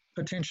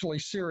 potentially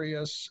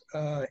serious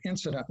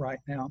incident right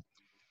now.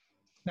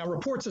 Now,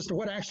 reports as to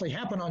what actually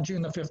happened on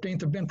June the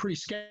 15th have been pretty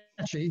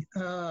sketchy.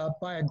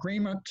 By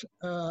agreement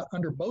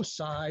under both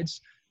sides,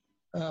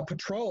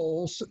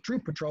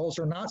 troop patrols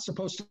are not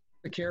supposed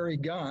to carry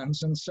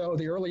guns. And so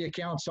the early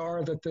accounts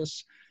are that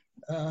this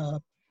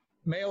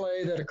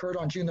melee that occurred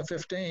on June the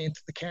 15th,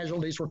 the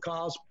casualties were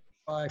caused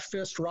by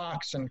fist,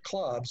 rocks, and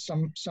clubs,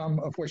 some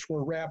of which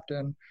were wrapped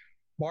in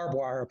barbed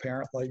wire,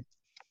 apparently.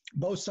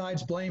 Both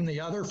sides blame the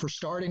other for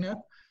starting it.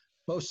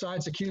 Both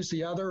sides accuse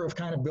the other of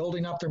kind of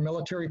building up their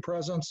military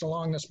presence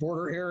along this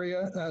border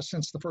area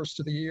since the first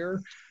of the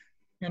year.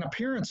 And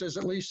appearances,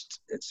 at least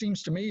it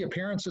seems to me,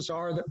 appearances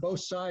are that both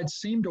sides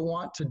seem to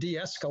want to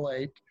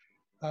de-escalate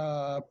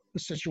the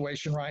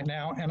situation right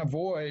now and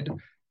avoid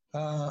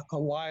a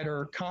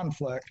wider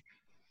conflict.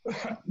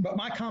 But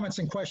my comments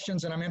and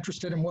questions, and I'm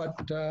interested in what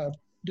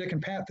Dick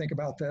and Pat think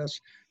about this,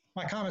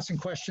 my comments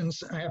and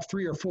questions, I have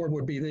 3 or 4,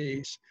 would be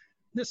these.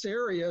 This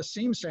area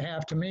seems to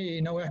have, to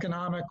me, no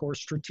economic or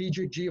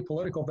strategic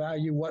geopolitical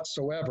value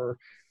whatsoever.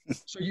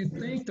 So you'd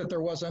think that there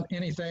wasn't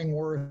anything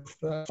worth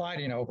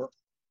fighting over.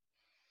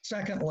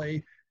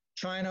 Secondly,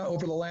 China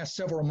over the last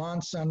several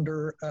months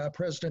under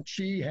President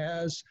Xi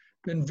has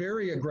been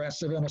very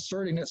aggressive in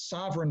asserting its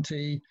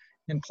sovereignty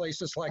in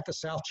places like the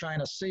South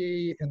China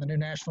Sea, in the new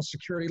national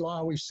security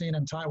law we've seen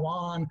in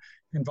Taiwan,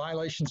 in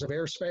violations of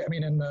airspace,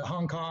 in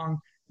Hong Kong,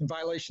 in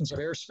violations of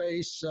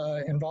airspace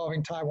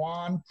involving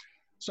Taiwan.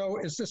 So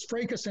is this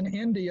fracas in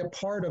India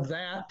part of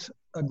that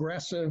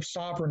aggressive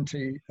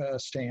sovereignty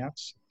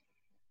stance?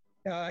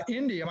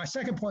 India, my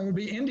second point would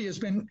be India has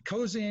been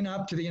cozying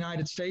up to the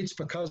United States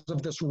because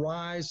of this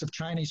rise of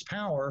Chinese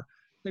power.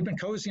 They've been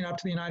cozying up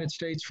to the United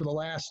States for the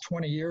last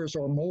 20 years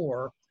or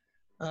more.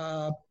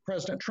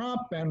 President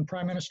Trump and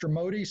Prime Minister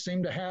Modi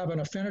seem to have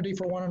an affinity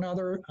for one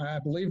another. I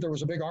believe there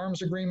was a big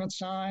arms agreement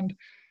signed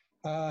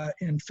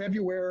in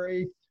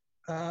February.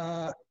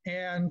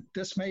 And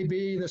this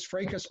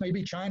fracas may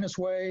be China's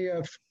way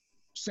of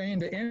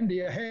saying to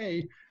India,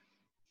 hey,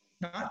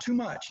 not too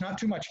much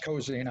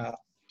cozying up.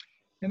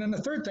 And then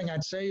the third thing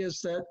I'd say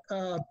is that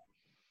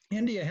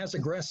India has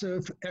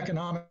aggressive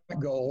economic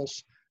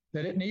goals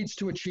that it needs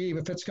to achieve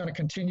if it's going to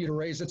continue to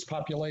raise its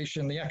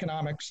population, the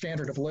economic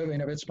standard of living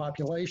of its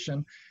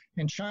population.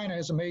 And China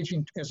as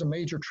a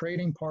major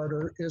trading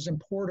partner is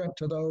important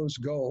to those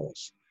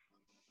goals.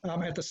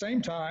 At the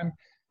same time,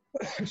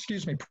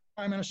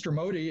 Prime Minister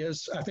Modi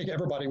is, I think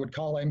everybody would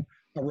call him,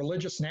 a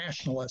religious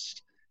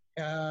nationalist.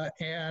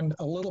 and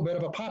a little bit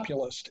of a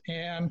populist.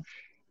 And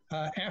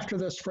after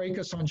this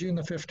fracas on June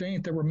the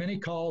 15th, there were many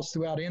calls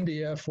throughout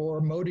India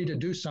for Modi to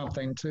do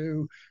something.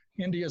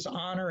 India's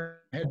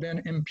honor had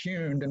been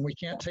impugned, and we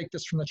can't take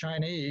this from the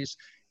Chinese.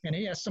 And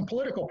he has some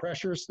political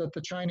pressures that the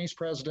Chinese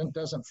president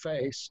doesn't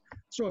face.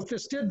 So if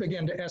this did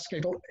begin to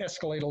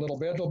escalate a little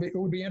bit, it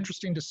would be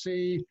interesting to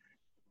see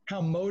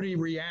how Modi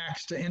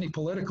reacts to any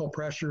political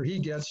pressure he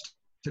gets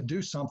to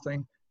do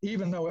something,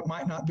 even though it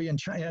might not be in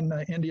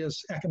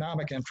India's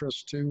economic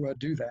interest to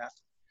do that.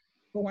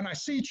 But when I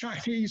see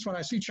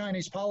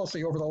Chinese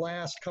policy over the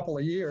last couple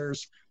of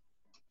years,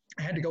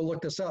 I had to go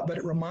look this up, but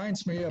it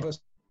reminds me of a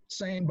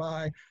saying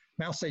by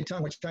Mao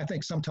Zedong, which I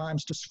think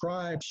sometimes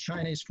describes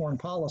Chinese foreign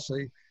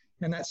policy.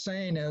 And that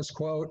saying is,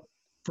 quote,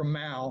 from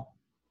Mao,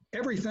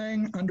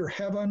 "Everything under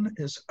heaven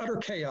is utter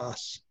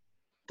chaos.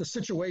 The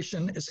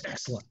situation is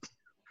excellent."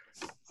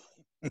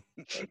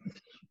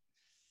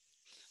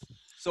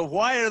 So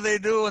why are they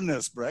doing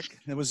this, Breck?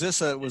 Was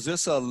this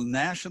a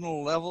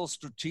national level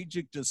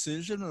strategic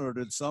decision, or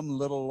did some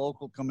little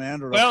local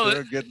commander up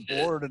there get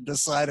bored and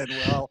decided,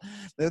 well,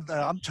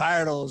 I'm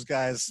tired of those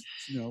guys,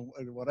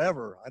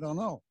 whatever. I don't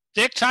know.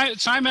 Dick,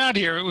 time out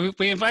here.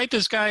 We invite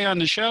this guy on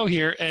the show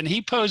here, and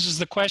he poses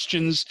the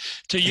questions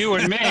to you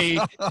and me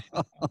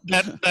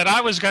that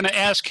I was going to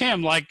ask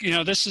him. Like,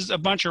 this is a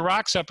bunch of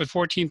rocks up at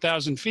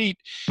 14,000 feet.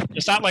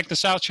 It's not like the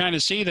South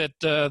China Sea that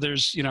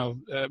there's,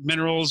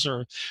 minerals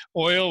or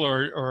oil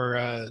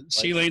or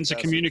sea lanes of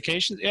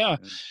communication. Yeah.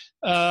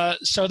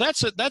 So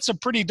that's a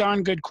pretty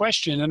darn good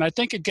question. And I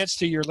think it gets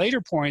to your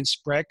later points,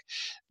 Breck,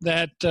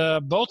 that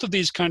both of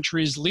these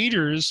countries'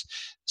 leaders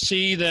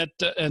see that,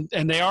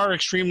 and they are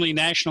extremely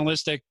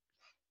nationalistic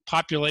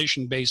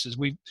population bases.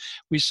 We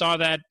saw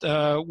that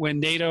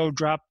when NATO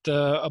dropped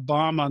a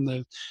bomb on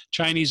the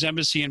Chinese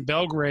embassy in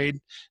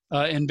Belgrade,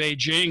 in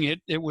Beijing.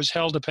 It was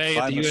hell to pay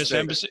at the U.S.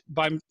 embassy.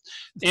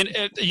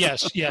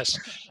 Yes.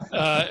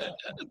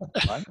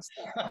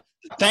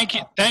 Thank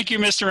you,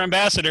 Mr.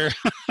 Ambassador.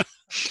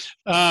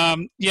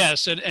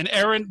 Yes, an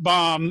errant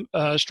bomb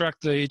struck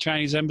the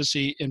Chinese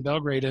embassy in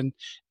Belgrade,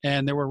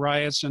 and there were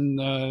riots, and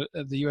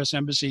the U.S.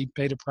 embassy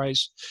paid a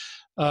price.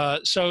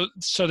 So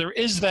there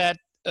is that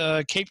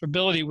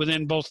capability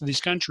within both of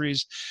these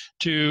countries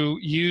to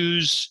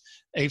use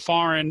a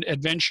foreign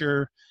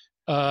adventure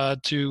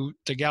to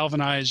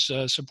galvanize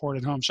support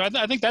at home. So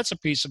I think that's a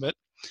piece of it.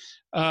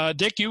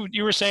 Dick,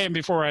 you were saying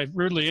before I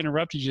rudely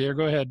interrupted you there.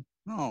 Go ahead.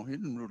 No, he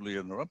didn't rudely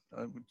interrupt.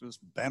 I was just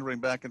bantering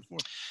back and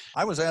forth.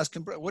 I was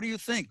asking, what do you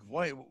think?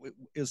 Why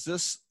is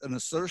this an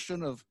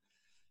assertion of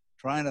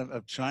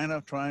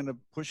China trying to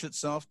push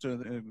itself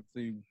to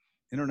the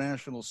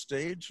international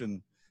stage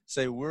and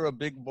say we're a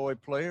big boy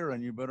player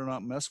and you better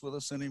not mess with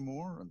us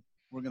anymore, and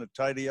we're going to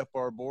tidy up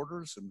our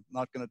borders and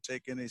not going to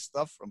take any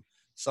stuff from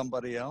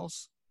somebody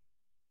else?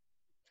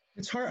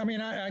 It's hard. I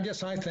mean, I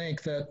guess I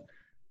think that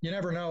you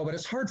never know, but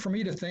it's hard for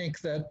me to think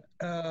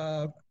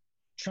that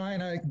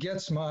China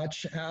gets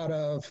much out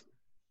of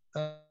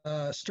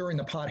stirring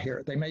the pot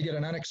here. They may get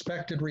an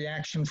unexpected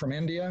reaction from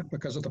India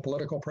because of the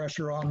political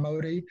pressure on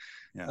Modi.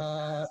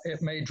 Yeah.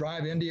 It may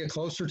drive India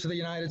closer to the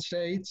United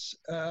States.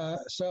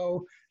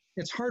 So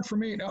it's hard for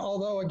me,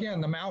 although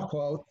again, the Mao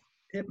quote,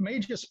 it may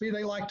just be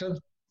they like to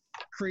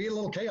create a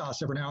little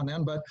chaos every now and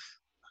then. But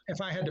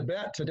if I had to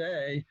bet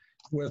today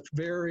with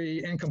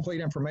very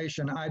incomplete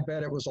information, I'd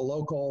bet it was a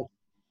local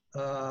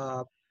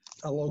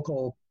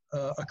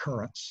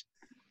occurrence.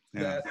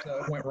 Yeah.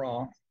 That went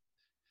wrong.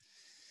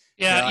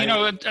 Yeah,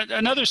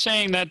 another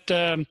saying that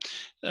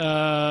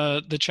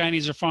the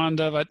Chinese are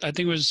fond of, I think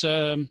it was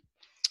Deng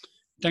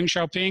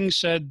Xiaoping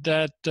said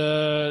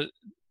that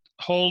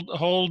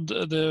hold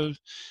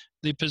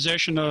the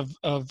possession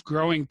of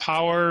growing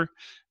power.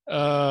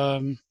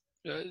 I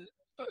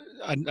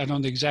don't know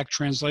the exact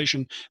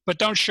translation, but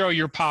don't show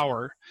your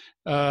power.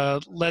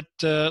 Let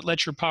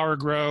your power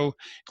grow,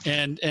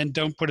 and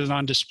don't put it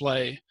on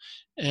display.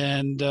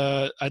 And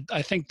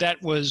I think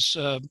that was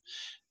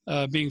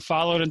being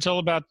followed until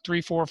about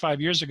 3, 4, 5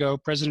 years ago.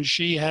 President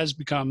Xi has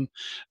become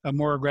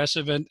more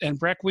aggressive. And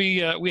Breck, we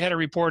had a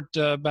report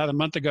about a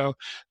month ago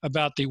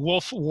about the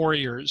Wolf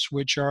Warriors,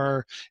 which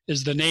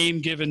is the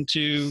name given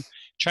to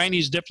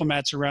Chinese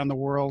diplomats around the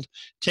world,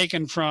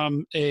 taken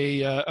from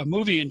a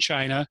movie in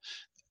China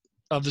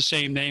of the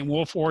same name,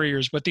 Wolf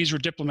Warriors. But these were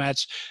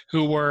diplomats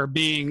who were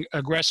being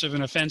aggressive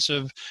and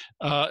offensive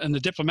in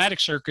the diplomatic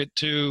circuit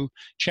to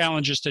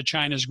challenges to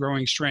China's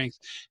growing strength.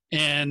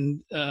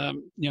 And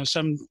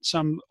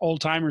some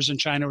old timers in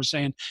China were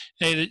saying,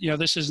 "Hey,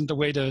 this isn't the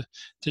way to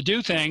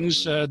do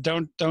things.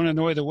 Don't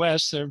annoy the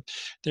West.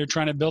 They're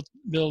trying to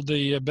build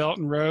the Belt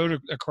and Road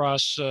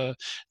across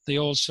the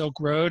old Silk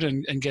Road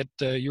and get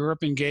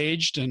Europe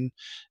engaged and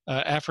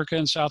Africa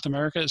and South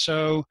America."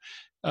 So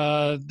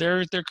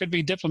there could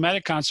be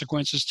diplomatic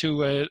consequences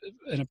to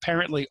an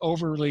apparently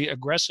overly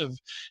aggressive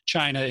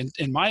China,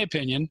 in my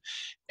opinion,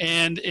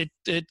 and it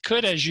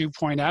could, as you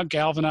point out,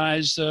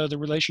 galvanize the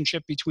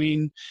relationship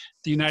between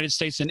the United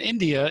States and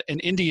India. And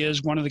India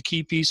is one of the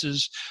key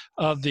pieces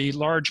of the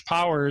large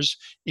powers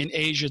in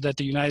Asia that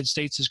the United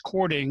States is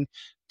courting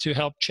to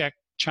help check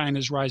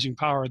China's rising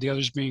power. The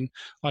others being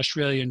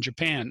Australia and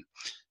Japan.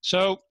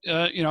 So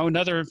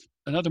another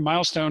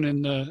milestone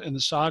in the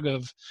saga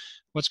of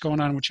what's going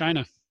on with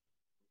China.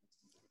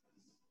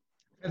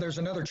 And there's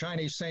another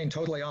Chinese saying,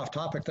 totally off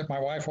topic, that my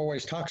wife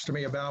always talks to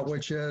me about,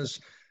 which is,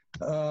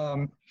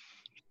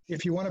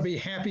 if you want to be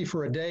happy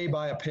for a day,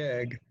 buy a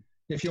pig.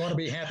 If you want to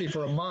be happy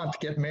for a month,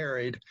 get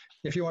married.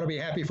 If you want to be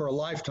happy for a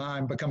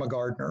lifetime, become a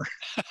gardener.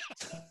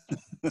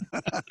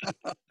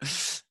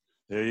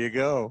 There you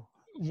go.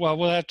 Well,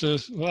 we'll have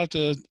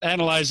to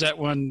analyze that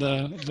one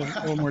a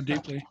little more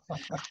deeply.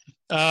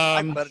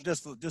 But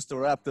just to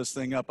wrap this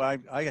thing up,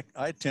 I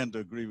tend to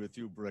agree with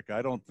you, Brick.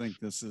 I don't think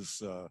this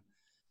is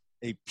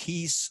a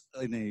piece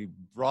in a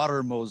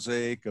broader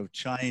mosaic of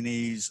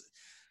Chinese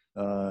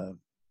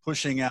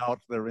pushing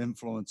out their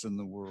influence in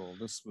the world.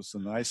 This was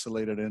an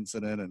isolated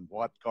incident, and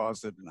what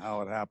caused it and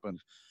how it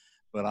happened.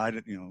 But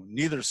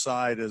neither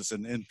side is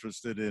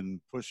interested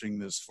in pushing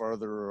this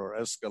further or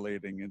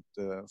escalating it.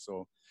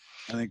 So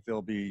I think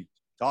they'll be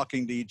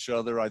talking to each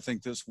other. I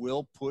think this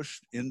will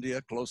push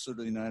India closer to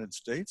the United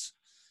States,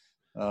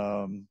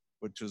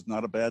 which is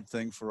not a bad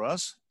thing for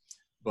us.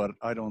 But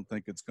I don't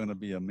think it's going to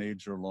be a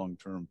major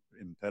long-term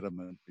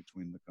impediment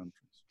between the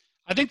countries.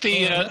 I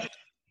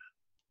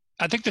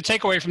think the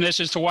takeaway from this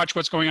is to watch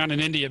what's going on in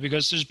India,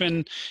 because there's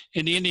been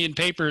in the Indian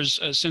papers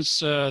since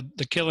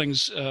the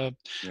killings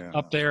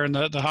up there in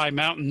the high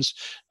mountains,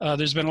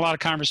 there's been a lot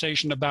of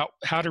conversation about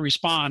how to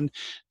respond,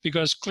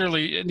 because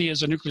clearly India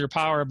is a nuclear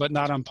power, but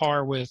not on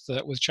par with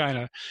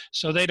China.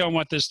 So they don't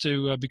want this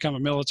to become a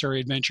military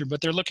adventure, but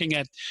they're looking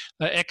at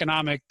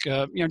economic,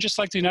 just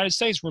like the United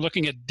States, we're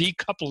looking at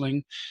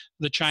decoupling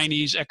the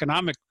Chinese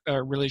economic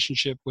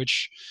relationship,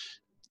 which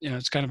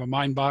it's kind of a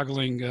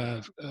mind-boggling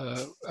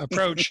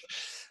approach.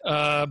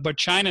 But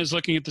China is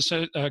looking at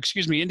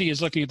India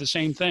is looking at the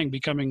same thing,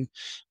 becoming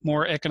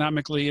more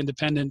economically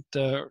independent,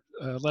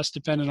 less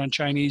dependent on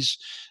Chinese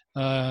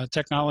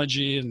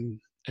technology and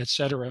et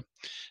cetera.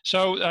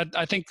 So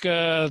I think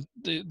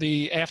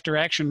the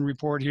after-action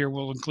report here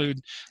will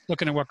include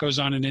looking at what goes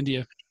on in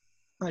India.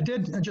 I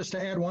did, just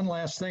to add one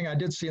last thing, I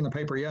did see in the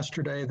paper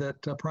yesterday that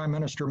Prime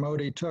Minister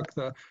Modi took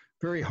the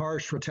very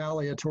harsh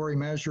retaliatory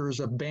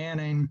measures of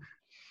banning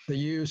the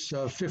use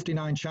of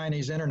 59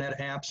 Chinese internet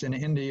apps in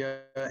India,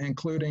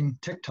 including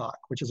TikTok,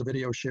 which is a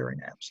video sharing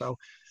app. So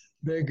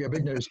big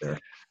news there.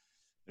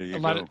 A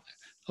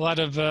lot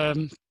of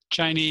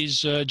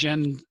Chinese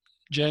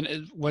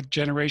what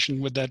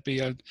generation would that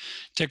be?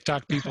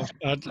 TikTok people.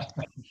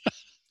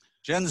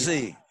 Gen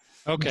Z.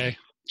 Okay.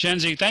 Gen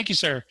Z. Thank you,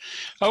 sir.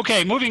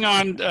 Okay, moving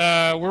on.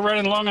 We're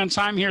running along on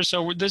time here,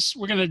 so we're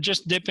going to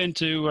just dip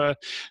into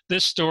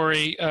this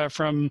story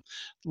from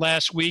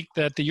last week,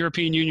 that the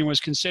European Union was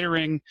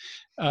considering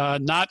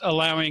not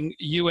allowing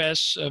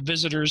U.S.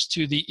 visitors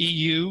to the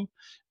EU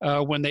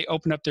when they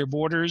open up their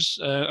borders,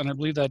 and I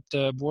believe that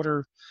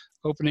border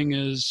opening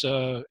is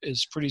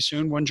pretty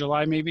soon, 1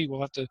 July maybe.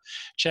 We'll have to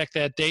check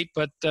that date,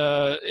 but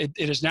it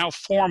is now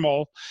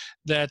formal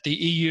that the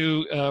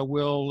EU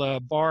will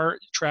bar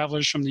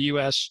travelers from the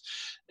U.S.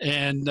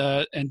 And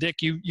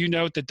Dick, you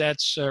note that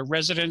that's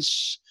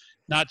residents,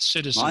 not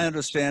citizens. My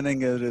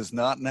understanding, it is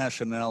not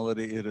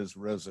nationality; it is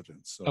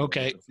residence. So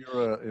okay.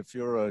 If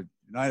you're a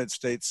United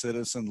States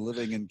citizen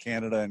living in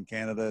Canada, and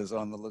Canada is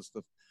on the list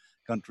of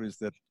countries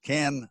that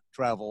can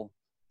travel,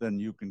 then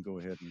you can go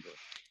ahead and go.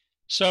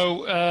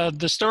 So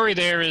the story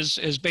there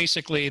is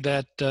basically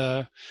that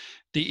the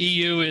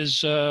EU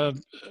is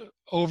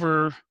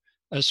over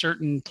a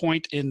certain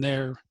point in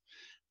their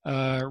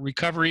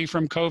recovery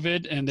from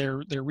COVID, and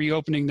they're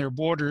reopening their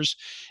borders,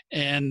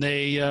 and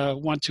they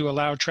want to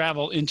allow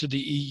travel into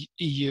the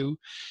EU.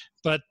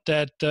 But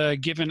that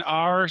given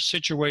our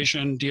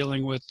situation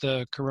dealing with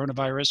the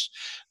coronavirus,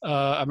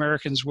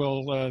 Americans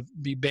will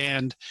be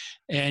banned.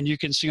 And you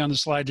can see on the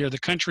slide there the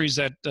countries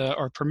that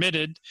are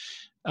permitted.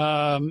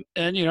 And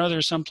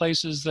there's some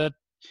places that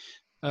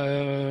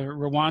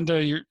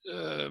Rwanda,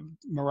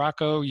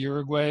 Morocco,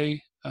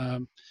 Uruguay,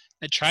 and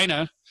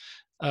China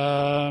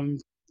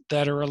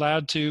that are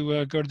allowed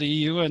to go to the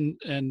EU,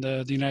 and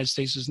the United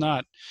States is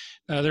not.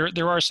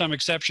 There are some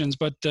exceptions,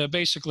 but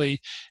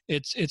basically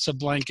it's a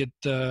blanket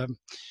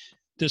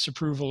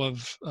disapproval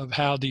of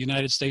how the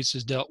United States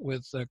has dealt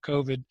with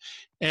COVID.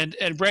 And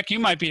Breck, you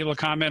might be able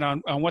to comment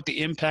on what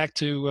the impact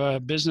to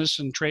business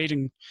and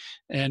trade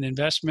and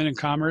investment and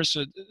commerce.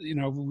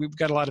 We've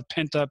got a lot of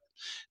pent up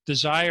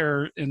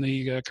desire in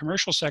the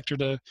commercial sector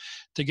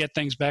to get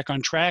things back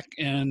on track,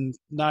 and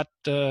not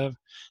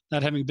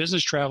having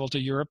business travel to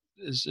Europe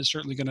is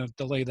certainly going to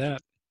delay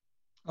that.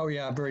 Oh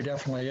yeah, very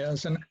definitely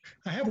is. And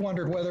I have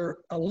wondered whether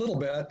a little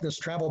bit this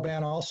travel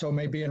ban also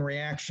may be in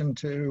reaction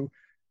to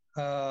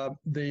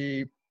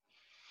the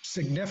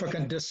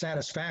significant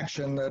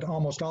dissatisfaction that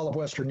almost all of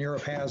Western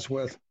Europe has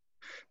with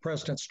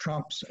President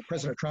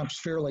Trump's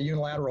fairly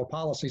unilateral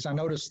policies. I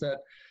noticed that,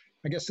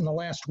 I guess in the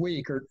last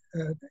week, or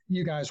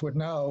you guys would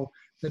know,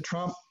 that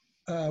Trump,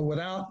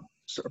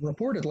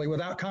 reportedly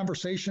without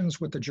conversations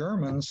with the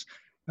Germans,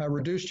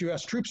 reduced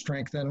U.S. troop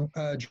strength in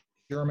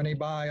Germany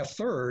by a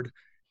third.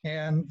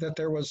 And that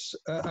there was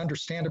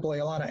understandably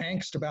a lot of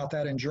angst about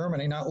that in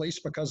Germany, not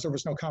least because there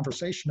was no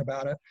conversation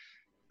about it.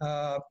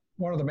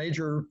 One of the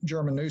major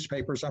German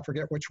newspapers, I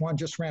forget which one,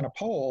 just ran a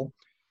poll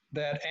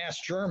that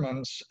asked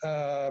Germans,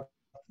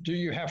 do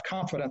you have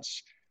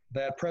confidence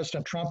that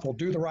President Trump will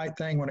do the right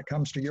thing when it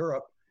comes to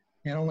Europe?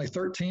 And only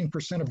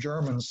 13% of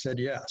Germans said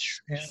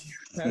yes. And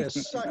that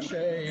is such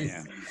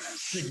a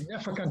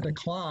significant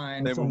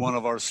decline. They were one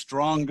of our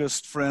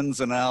strongest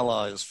friends and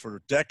allies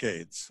for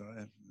decades.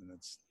 Right? And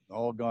it's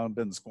all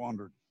been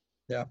squandered.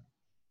 Yeah.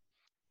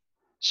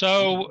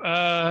 So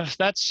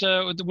that's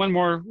one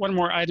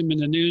more item in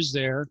the news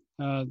there.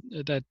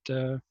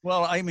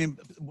 Well, I mean,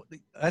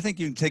 I think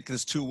you can take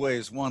this two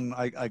ways. One,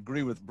 I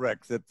agree with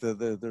Breck that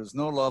there's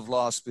no love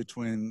lost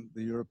between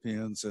the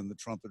Europeans and the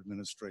Trump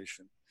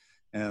administration.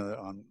 And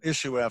on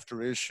issue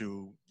after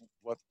issue,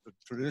 what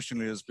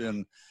traditionally has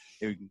been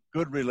a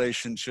good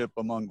relationship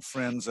among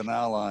friends and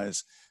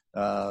allies,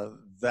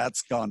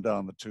 that's gone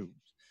down the tubes.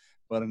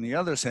 But on the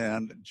other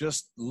hand,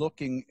 just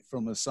looking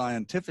from a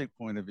scientific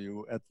point of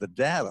view at the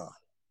data,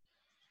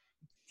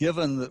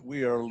 given that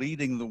we are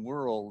leading the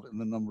world in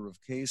the number of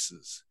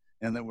cases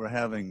and that we're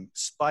having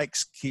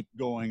spikes keep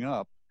going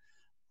up,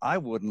 I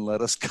wouldn't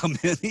let us come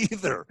in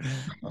either,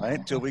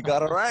 right, till we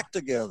got our act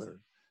together.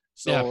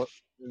 So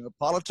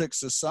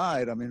politics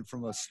aside, I mean,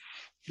 from a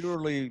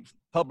purely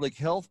public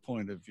health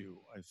point of view,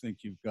 I think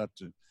you've got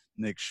to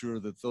make sure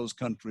that those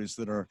countries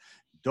that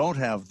don't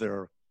have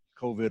their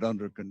COVID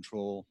under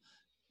control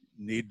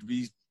need to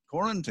be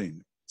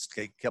quarantined.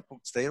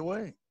 Stay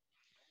away.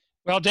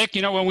 Well, Dick,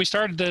 when we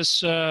started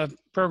this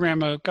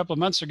program a couple of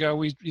months ago,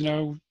 we,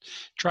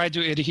 tried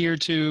to adhere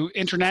to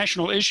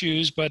international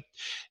issues, but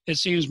it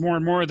seems more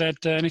and more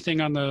that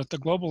anything on the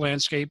global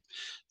landscape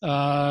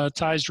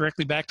ties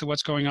directly back to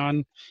what's going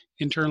on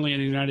internally in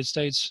the United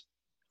States.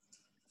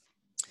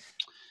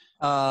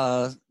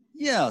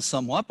 Yeah,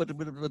 somewhat, but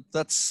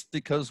that's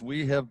because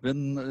we have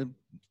been a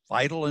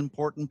vital,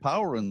 important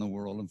power in the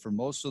world. And for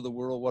most of the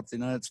world, what the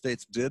United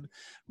States did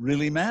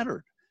really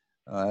mattered.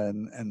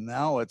 And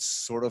now it's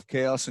sort of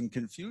chaos and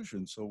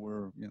confusion. So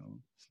we're,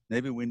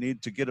 maybe we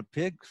need to get a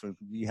pig to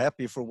be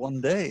happy for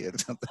one day or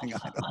something.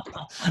 I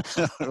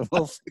don't know.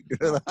 We'll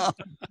figure it out.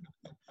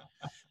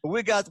 But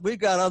we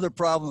got other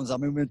problems. I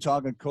mean, we've been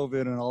talking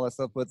COVID and all that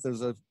stuff, but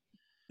there's a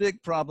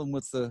big problem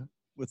with the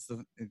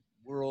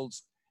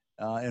world's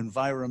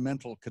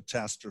environmental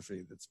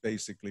catastrophe that's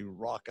basically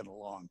rocking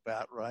along,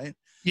 Pat, right?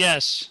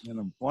 Yes. And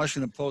the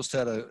Washington Post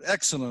had an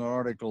excellent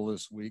article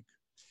this week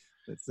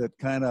that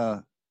kind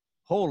of,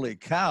 holy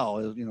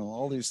cow,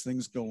 all these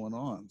things going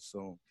on.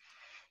 So,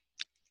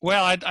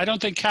 well, I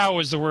don't think cow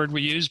was the word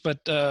we used, but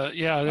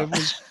yeah, it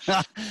was.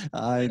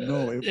 I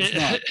know it was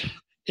not.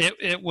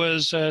 It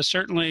was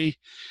certainly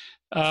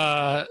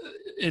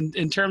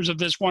in terms of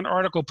this one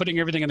article, putting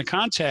everything into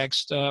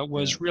context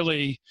was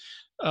really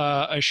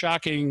a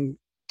shocking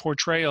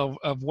portrayal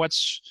of what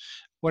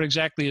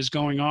exactly is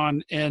going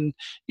on. And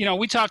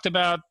we talked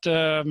about.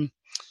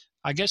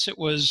 I guess it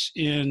was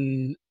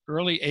in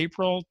early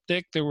April,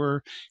 Dick. There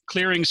were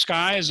clearing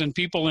skies and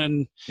people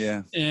in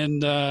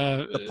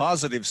the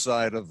positive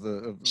side of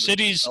the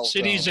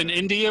cities in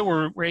India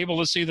were able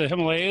to see the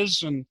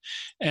Himalayas, and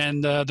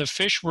the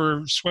fish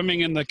were swimming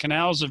in the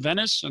canals of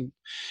Venice, and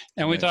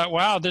we thought,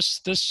 wow,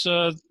 this there's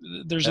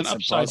an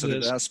upside to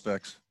this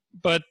aspects.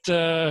 But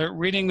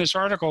reading this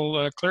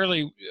article,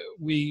 clearly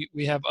we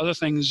have other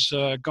things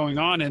going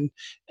on,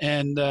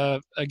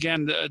 and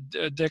again,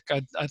 Dick,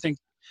 I think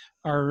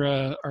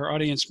our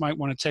audience might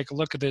want to take a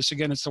look at this.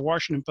 Again, it's the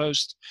Washington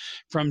Post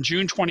from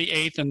June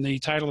 28th, and the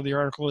title of the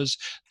article is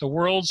 "The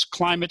World's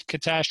Climate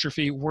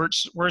Catastrophe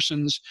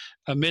Worsens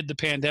Amid the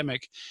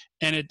Pandemic."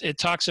 And it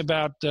talks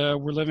about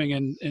we're living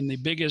in the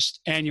biggest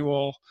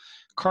annual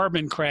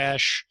carbon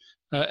crash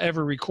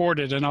ever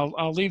recorded. And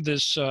I'll leave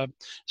this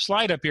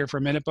slide up here for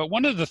a minute. But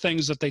one of the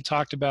things that they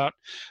talked about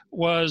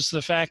was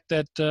the fact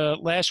that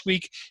last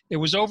week it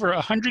was over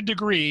 100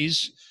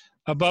 degrees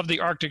above the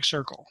Arctic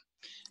Circle.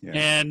 Yeah.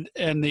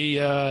 And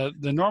the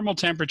normal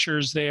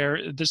temperatures there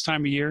at this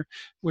time of year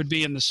would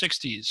be in the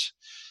 60s.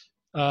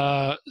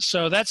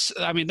 So that's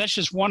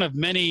just one of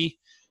many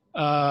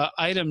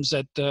items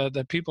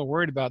that people are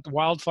worried about. The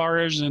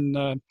wildfires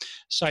in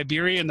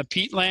Siberia and the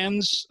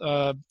peatlands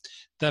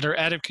that are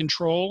out of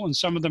control, and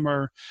some of them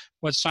are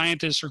what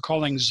scientists are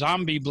calling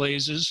zombie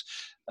blazes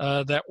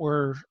that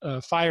were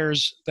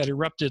fires that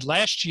erupted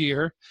last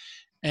year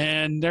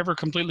and never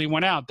completely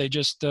went out. They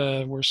just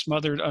were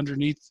smothered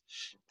underneath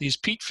these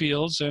peat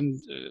fields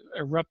and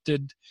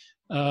erupted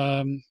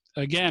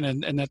again,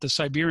 and that the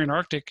Siberian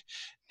Arctic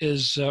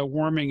is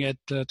warming at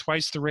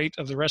twice the rate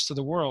of the rest of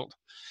the world.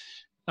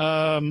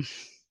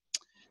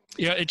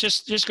 Yeah, it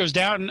just goes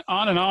down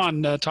on and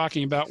on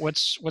talking about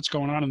what's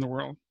going on in the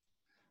world.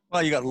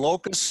 Well, you got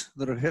locusts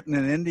that are hitting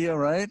in India,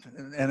 right?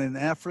 And in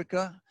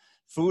Africa.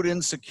 Food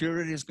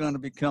insecurity is going to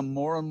become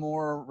more and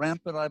more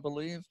rampant, I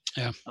believe.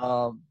 Yeah.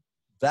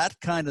 That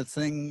kind of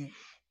thing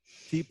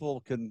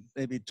people can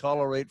maybe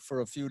tolerate for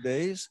a few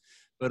days,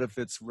 but if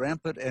it's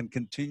rampant and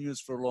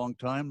continues for a long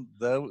time,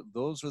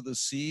 those are the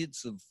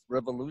seeds of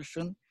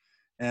revolution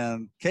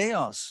and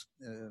chaos.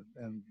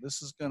 And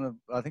this is going to,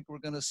 I think we're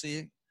going to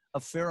see a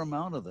fair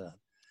amount of that.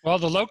 Well,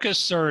 the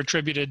locusts are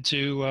attributed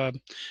to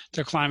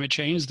climate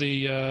change,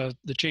 the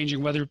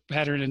changing weather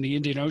pattern in the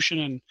Indian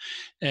Ocean,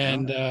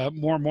 and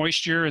more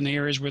moisture in the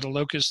areas where the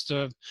locusts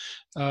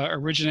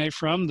originate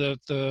from.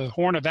 The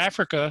Horn of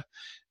Africa,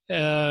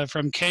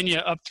 from Kenya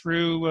up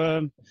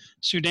through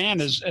Sudan,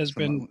 has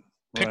been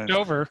picked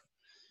over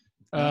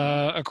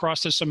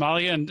across to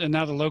Somalia, and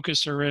now the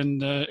locusts are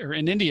in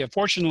India.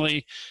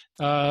 Fortunately,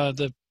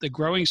 the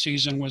growing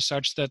season was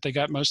such that they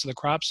got most of the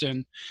crops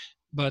in.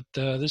 But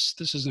this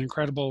is an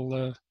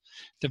incredible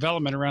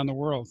development around the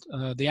world.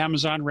 The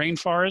Amazon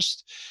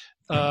rainforest,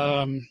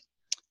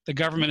 the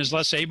government is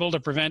less able to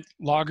prevent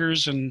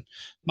loggers and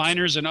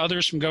miners and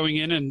others from going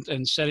in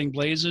and setting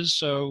blazes.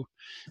 So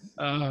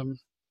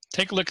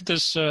take a look at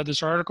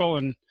this article,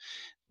 and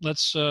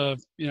let's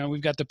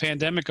we've got the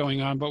pandemic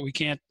going on, but we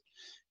can't.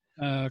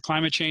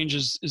 Climate change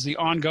is the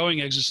ongoing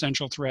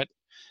existential threat.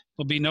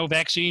 There'll be no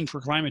vaccine for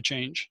climate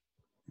change.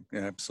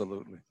 Yeah,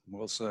 absolutely.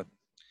 Well said.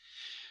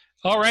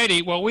 All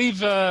righty. Well, we've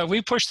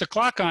pushed the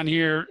clock on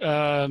here.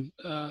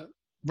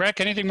 Breck,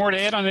 anything more to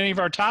add on any of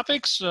our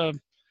topics?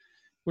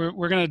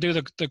 We're going to do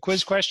the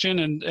quiz question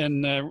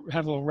and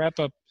have a little wrap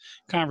up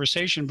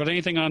conversation. But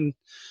anything on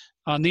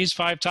these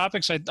 5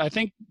 topics? I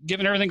think,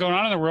 given everything going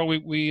on in the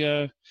world,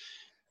 we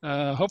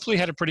hopefully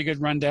had a pretty good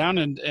rundown,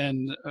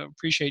 and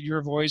appreciate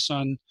your voice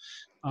on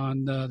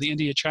the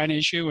India-China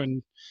issue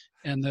and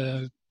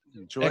the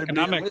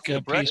economic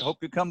piece. Hope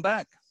you come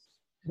back.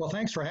 Well,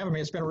 thanks for having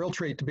me. It's been a real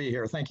treat to be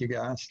here. Thank you,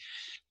 guys.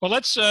 Well,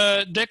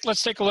 Dick,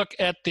 let's take a look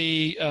at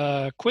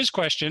the quiz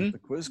question. The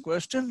quiz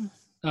question?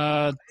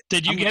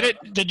 Did you get it?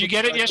 Did you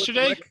get it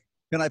yesterday?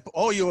 Can I?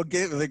 Oh, you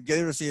gave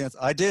us the answer.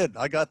 I did.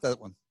 I got that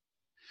one.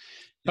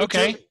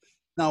 Okay.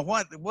 Now,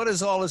 what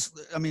is all this?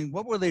 I mean,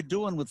 what were they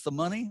doing with the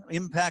money?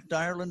 Impact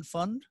Ireland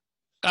Fund?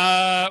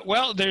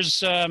 Well,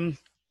 there's a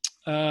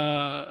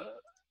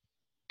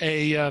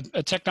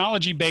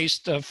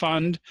technology-based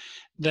fund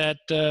that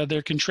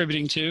they're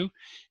contributing to,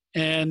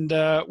 and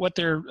what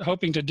they're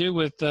hoping to do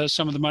with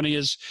some of the money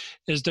is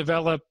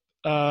develop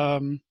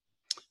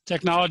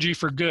technology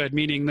for good,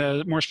 meaning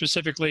more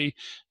specifically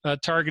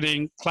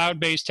targeting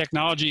cloud-based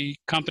technology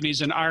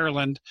companies in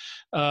Ireland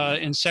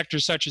in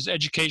sectors such as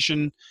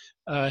education,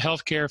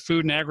 healthcare,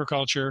 food and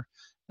agriculture,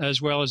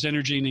 as well as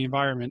energy and the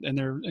environment. And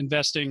they're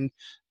investing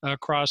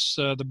across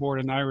the board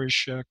in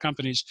Irish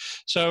companies.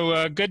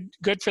 So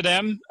good for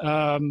them.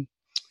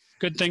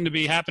 Good thing to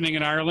be happening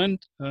in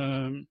Ireland.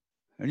 And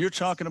you're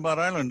talking about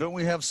Ireland. Don't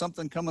we have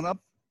something coming up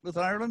with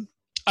Ireland?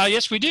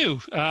 Yes, we do.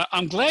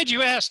 I'm glad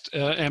you asked,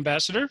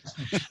 Ambassador.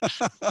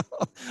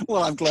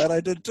 Well, I'm glad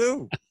I did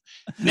too.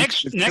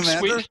 Next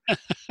week.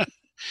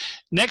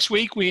 Next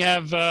week, we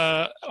have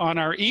on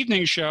our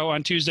evening show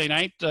on Tuesday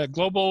night,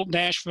 Global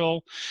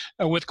Nashville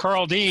with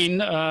Carl Dean.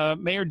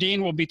 Mayor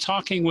Dean will be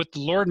talking with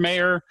the Lord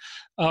Mayor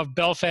of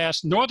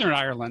Belfast, Northern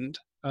Ireland,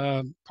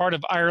 part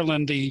of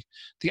Ireland, the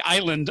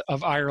island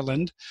of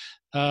Ireland,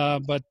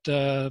 but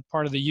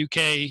part of the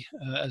UK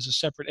as a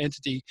separate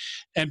entity.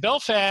 And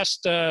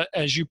Belfast,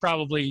 as you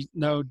probably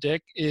know,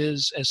 Dick,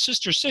 is a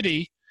sister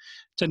city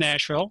to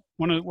Nashville,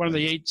 one of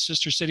the 8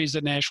 sister cities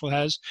that Nashville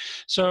has.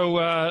 So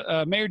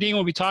Mayor Dean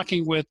will be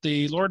talking with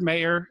the Lord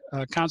Mayor,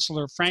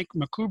 Councillor Frank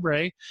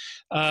McCubre,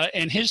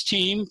 and his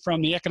team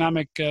from the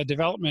Economic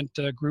Development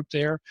Group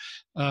there,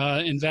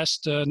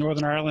 Invest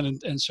Northern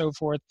Ireland and so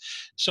forth.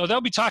 So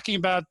they'll be talking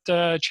about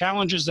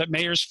challenges that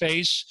mayors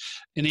face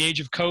in the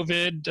age of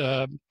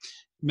COVID,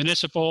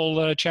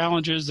 municipal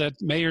challenges that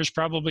mayors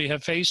probably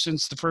have faced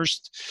since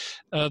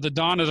the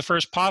dawn of the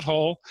first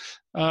pothole.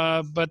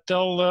 But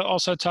they'll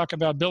also talk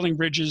about building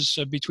bridges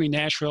between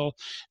Nashville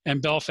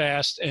and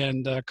Belfast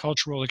and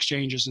cultural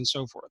exchanges and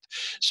so forth.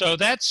 So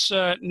that's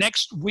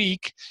next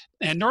week.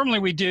 And normally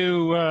we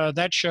do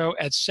that show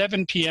at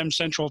 7 p.m.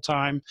 Central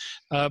Time.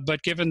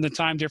 But given the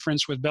time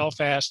difference with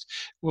Belfast,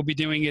 we'll be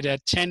doing it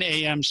at 10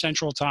 a.m.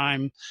 Central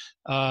Time.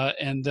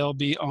 And they'll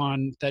be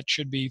on, that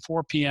should be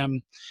 4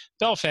 p.m.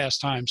 Belfast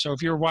time. So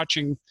if you're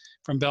watching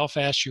from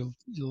Belfast, you'll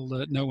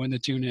know when to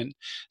tune in.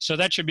 So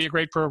that should be a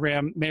great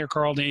program. Mayor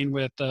Carl Dean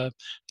with the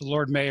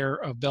Lord Mayor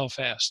of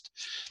Belfast.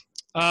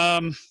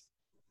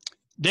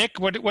 Dick,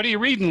 what are you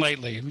reading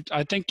lately?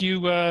 I think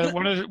you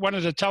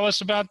wanted to tell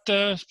us about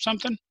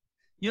something.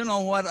 You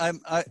know what?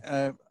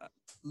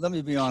 Let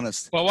me be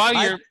honest. Well,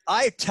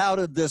 I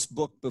touted this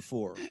book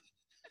before,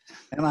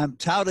 and I'm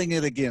touting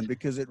it again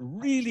because it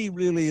really,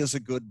 really is a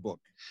good book.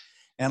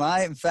 And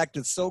in fact,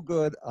 it's so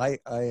good. I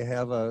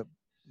have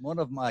one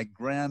of my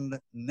grand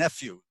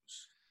nephews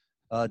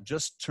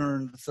just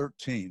turned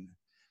 13,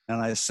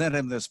 And I sent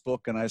him this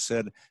book and I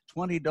said,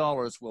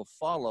 $20 will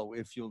follow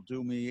if you'll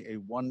do me a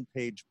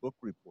one-page book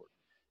report.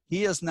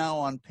 He is now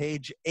on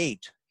page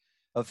 8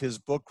 of his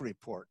book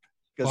report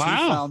because he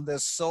found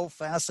this so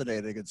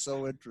fascinating and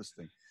so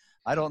interesting.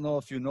 I don't know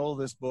if you know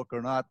this book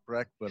or not,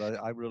 Breck, but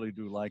I really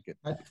do like it.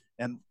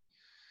 And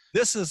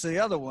this is the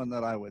other one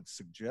that I would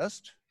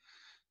suggest.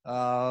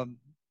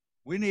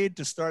 We need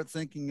to start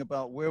thinking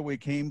about where we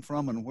came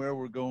from and where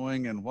we're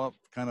going and what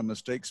kind of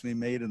mistakes we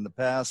made in the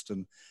past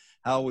and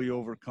how we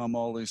overcome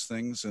all these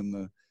things, and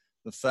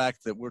the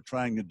fact that we're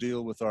trying to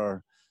deal with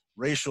our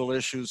racial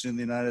issues in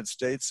the United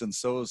States, and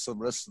so is the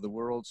rest of the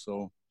world.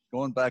 So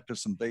going back to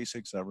some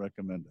basics, I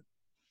recommend it.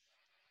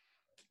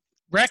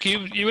 Breck,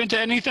 you into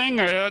anything?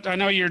 I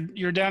know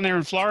you're down there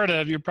in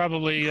Florida. You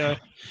probably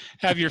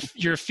have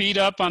your feet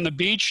up on the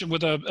beach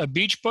with a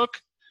beach book.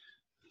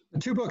 The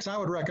 2 books I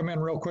would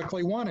recommend real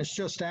quickly. One is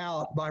just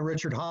out by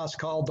Richard Haas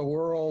called The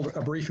World,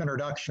 A Brief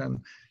Introduction.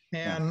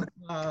 And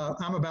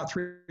I'm about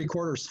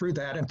 3/4 through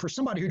that. And for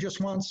somebody who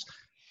just wants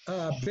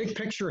a big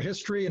picture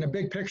history and a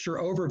big picture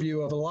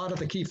overview of a lot of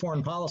the key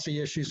foreign policy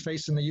issues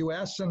facing the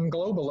U.S. and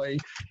globally,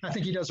 I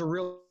think he does a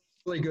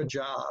really good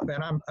job.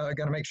 And I'm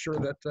going to make sure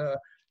that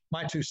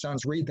my 2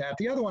 sons read that.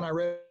 The other one I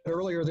read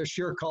earlier this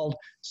year called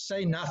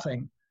Say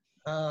Nothing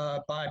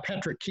by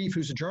Patrick Keefe,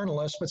 who's a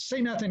journalist. But Say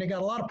Nothing, it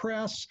got a lot of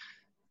press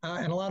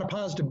and a lot of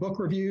positive book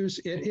reviews.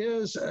 It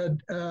is a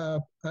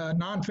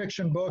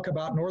nonfiction book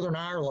about Northern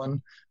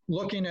Ireland,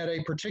 looking at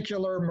a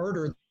particular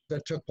murder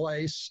that took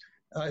place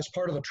as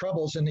part of the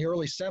Troubles in the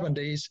early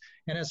 70s.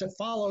 And as it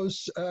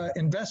follows,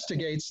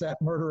 investigates that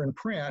murder in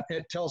print,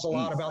 it tells a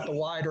lot about the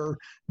wider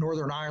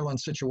Northern Ireland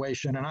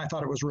situation. And I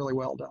thought it was really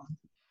well done.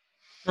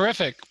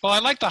 Terrific. Well, I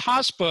like the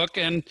Haas book,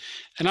 and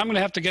I'm going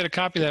to have to get a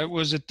copy of that.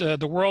 Was it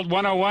The World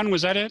 101?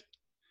 Was that it?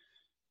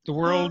 The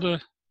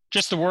World,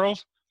 just The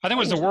World? I think it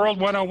was The World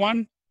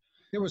 101.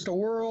 It was The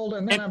World,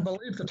 and then I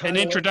believe the title. An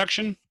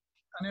introduction?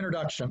 An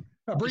introduction.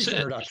 A brief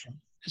introduction.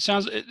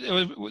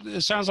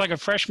 It sounds like a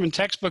freshman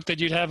textbook that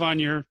you'd have on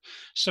your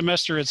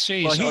semester at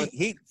sea. Well,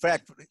 in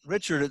fact,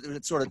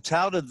 Richard sort of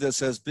touted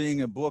this as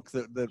being a book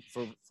that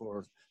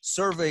for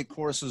survey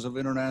courses of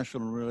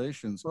international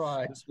relations,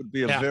 right, this would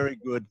be a very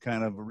good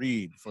kind of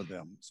read for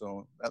them.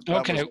 So that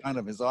was kind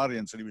of his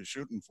audience that he was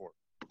shooting for.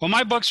 Well,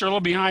 my books are a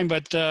little behind,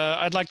 but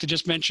I'd like to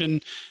just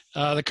mention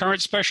the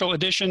current special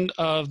edition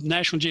of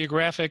National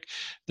Geographic.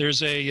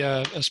 There's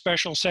a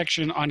special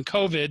section on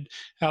COVID,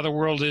 how the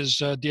world is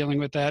dealing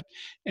with that,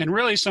 and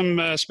really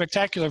some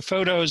spectacular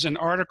photos and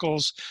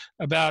articles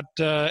about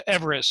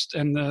Everest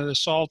and the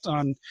assault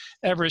on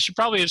Everest. You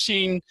probably have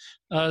seen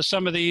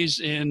some of these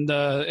in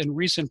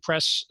recent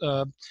press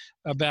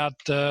about,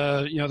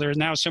 there are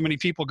now so many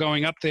people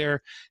going up there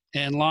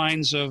and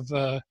lines of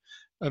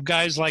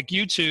guys like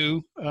you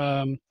two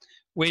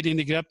waiting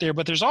to get up there.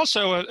 But there's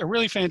also a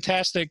really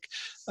fantastic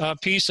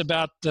piece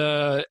about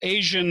the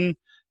Asian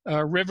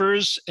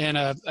rivers and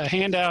a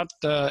handout,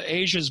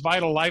 Asia's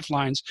Vital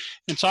Lifelines,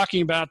 and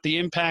talking about the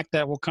impact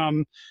that will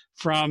come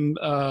from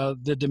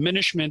the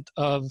diminishment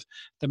of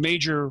the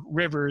major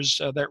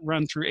rivers that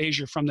run through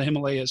Asia from the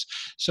Himalayas.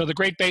 So the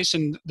Great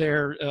Basin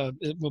there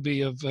it will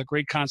be of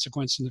great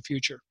consequence in the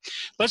future.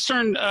 Let's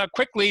turn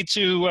quickly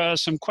to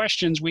some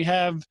questions. We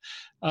have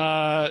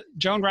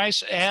Joan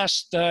Rice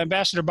asked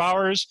Ambassador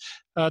Bowers,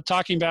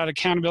 talking about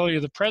accountability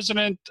of the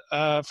president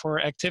for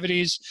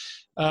activities.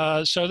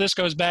 So this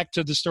goes back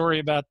to the story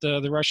about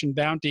the Russian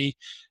bounty.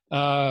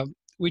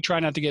 We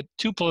try not to get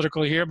too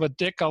political here, but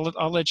Dick,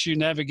 I'll let you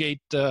navigate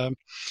the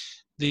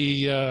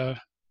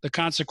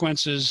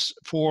consequences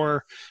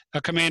for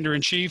a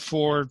commander-in-chief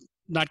for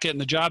not getting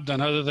the job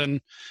done, other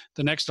than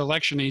the next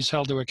election he's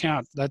held to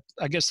account.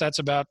 I guess that's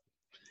about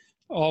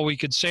all we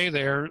could say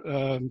there,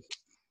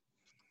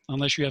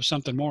 unless you have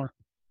something more.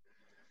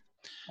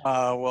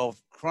 Well,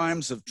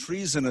 crimes of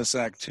treasonous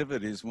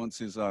activities once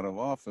he's out of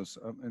office.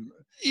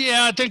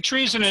 Yeah, I think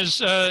treason is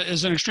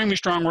an extremely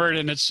strong word,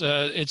 and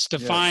it's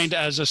defined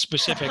as a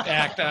specific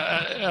act.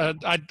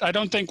 I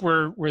don't think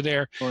we're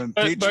there. Or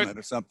impeachment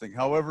or something.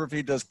 However, if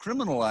he does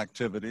criminal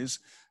activities,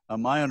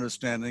 my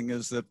understanding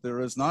is that there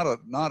is not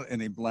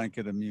any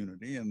blanket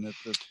immunity, and that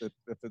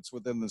if it's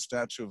within the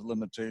statute of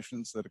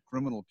limitations, that a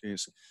criminal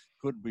case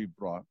could be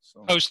brought.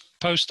 So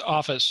post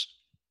office.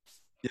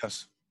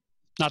 Yes.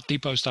 Not the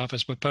post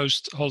office, but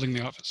post holding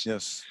the office.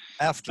 Yes,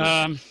 after.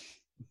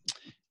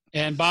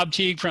 And Bob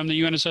Teague from the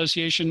UN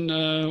Association,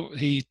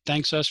 he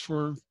thanks us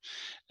for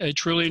a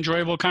truly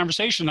enjoyable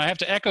conversation. I have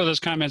to echo those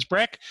comments.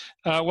 Breck,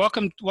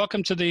 welcome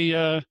to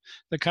the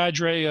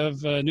cadre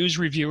of news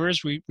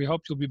reviewers. We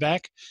hope you'll be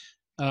back.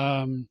 Dick,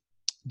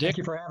 thank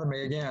you for having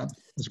me again.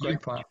 It's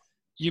great fun.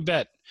 You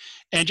bet.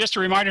 And just a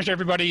reminder to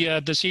everybody,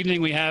 this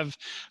evening we have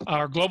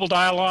our global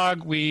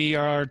dialogue. We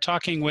are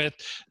talking with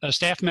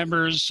staff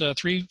members,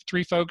 three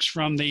folks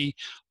from the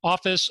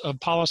Office of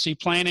Policy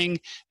Planning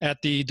at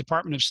the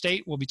Department of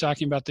State. We'll be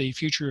talking about the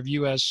future of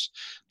U.S.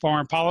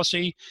 foreign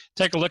policy.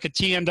 Take a look at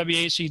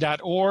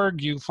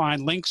tnwac.org. You'll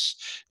find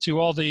links to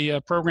all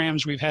the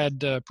programs we've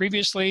had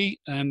previously,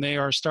 and they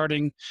are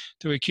starting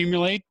to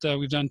accumulate.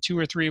 We've done 2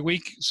 or 3 a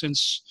week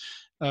since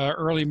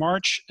early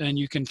March, and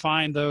you can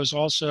find those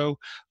also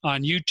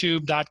on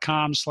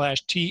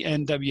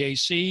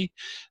youtube.com/TNWAC.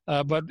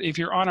 But if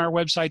you're on our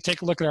website,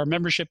 take a look at our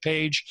membership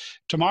page.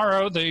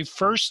 Tomorrow, the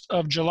 1st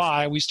of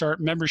July, we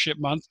start membership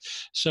month.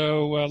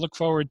 So look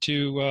forward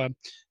to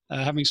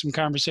having some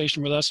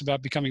conversation with us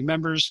about becoming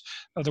members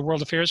of the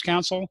World Affairs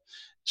Council.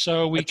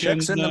 So we can.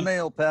 Check's in the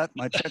mail, Pat.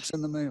 My check's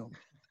in the mail.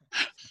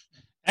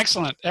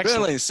 Excellent.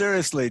 Really,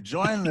 seriously,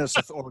 join this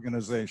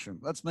organization.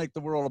 Let's make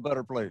the world a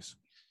better place.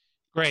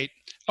 Great.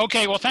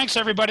 Okay, well, thanks,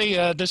 everybody.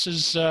 This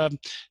has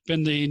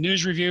been the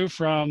news review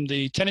from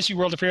the Tennessee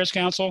World Affairs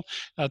Council.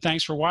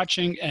 Thanks for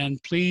watching,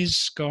 and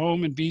please go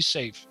home and be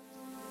safe.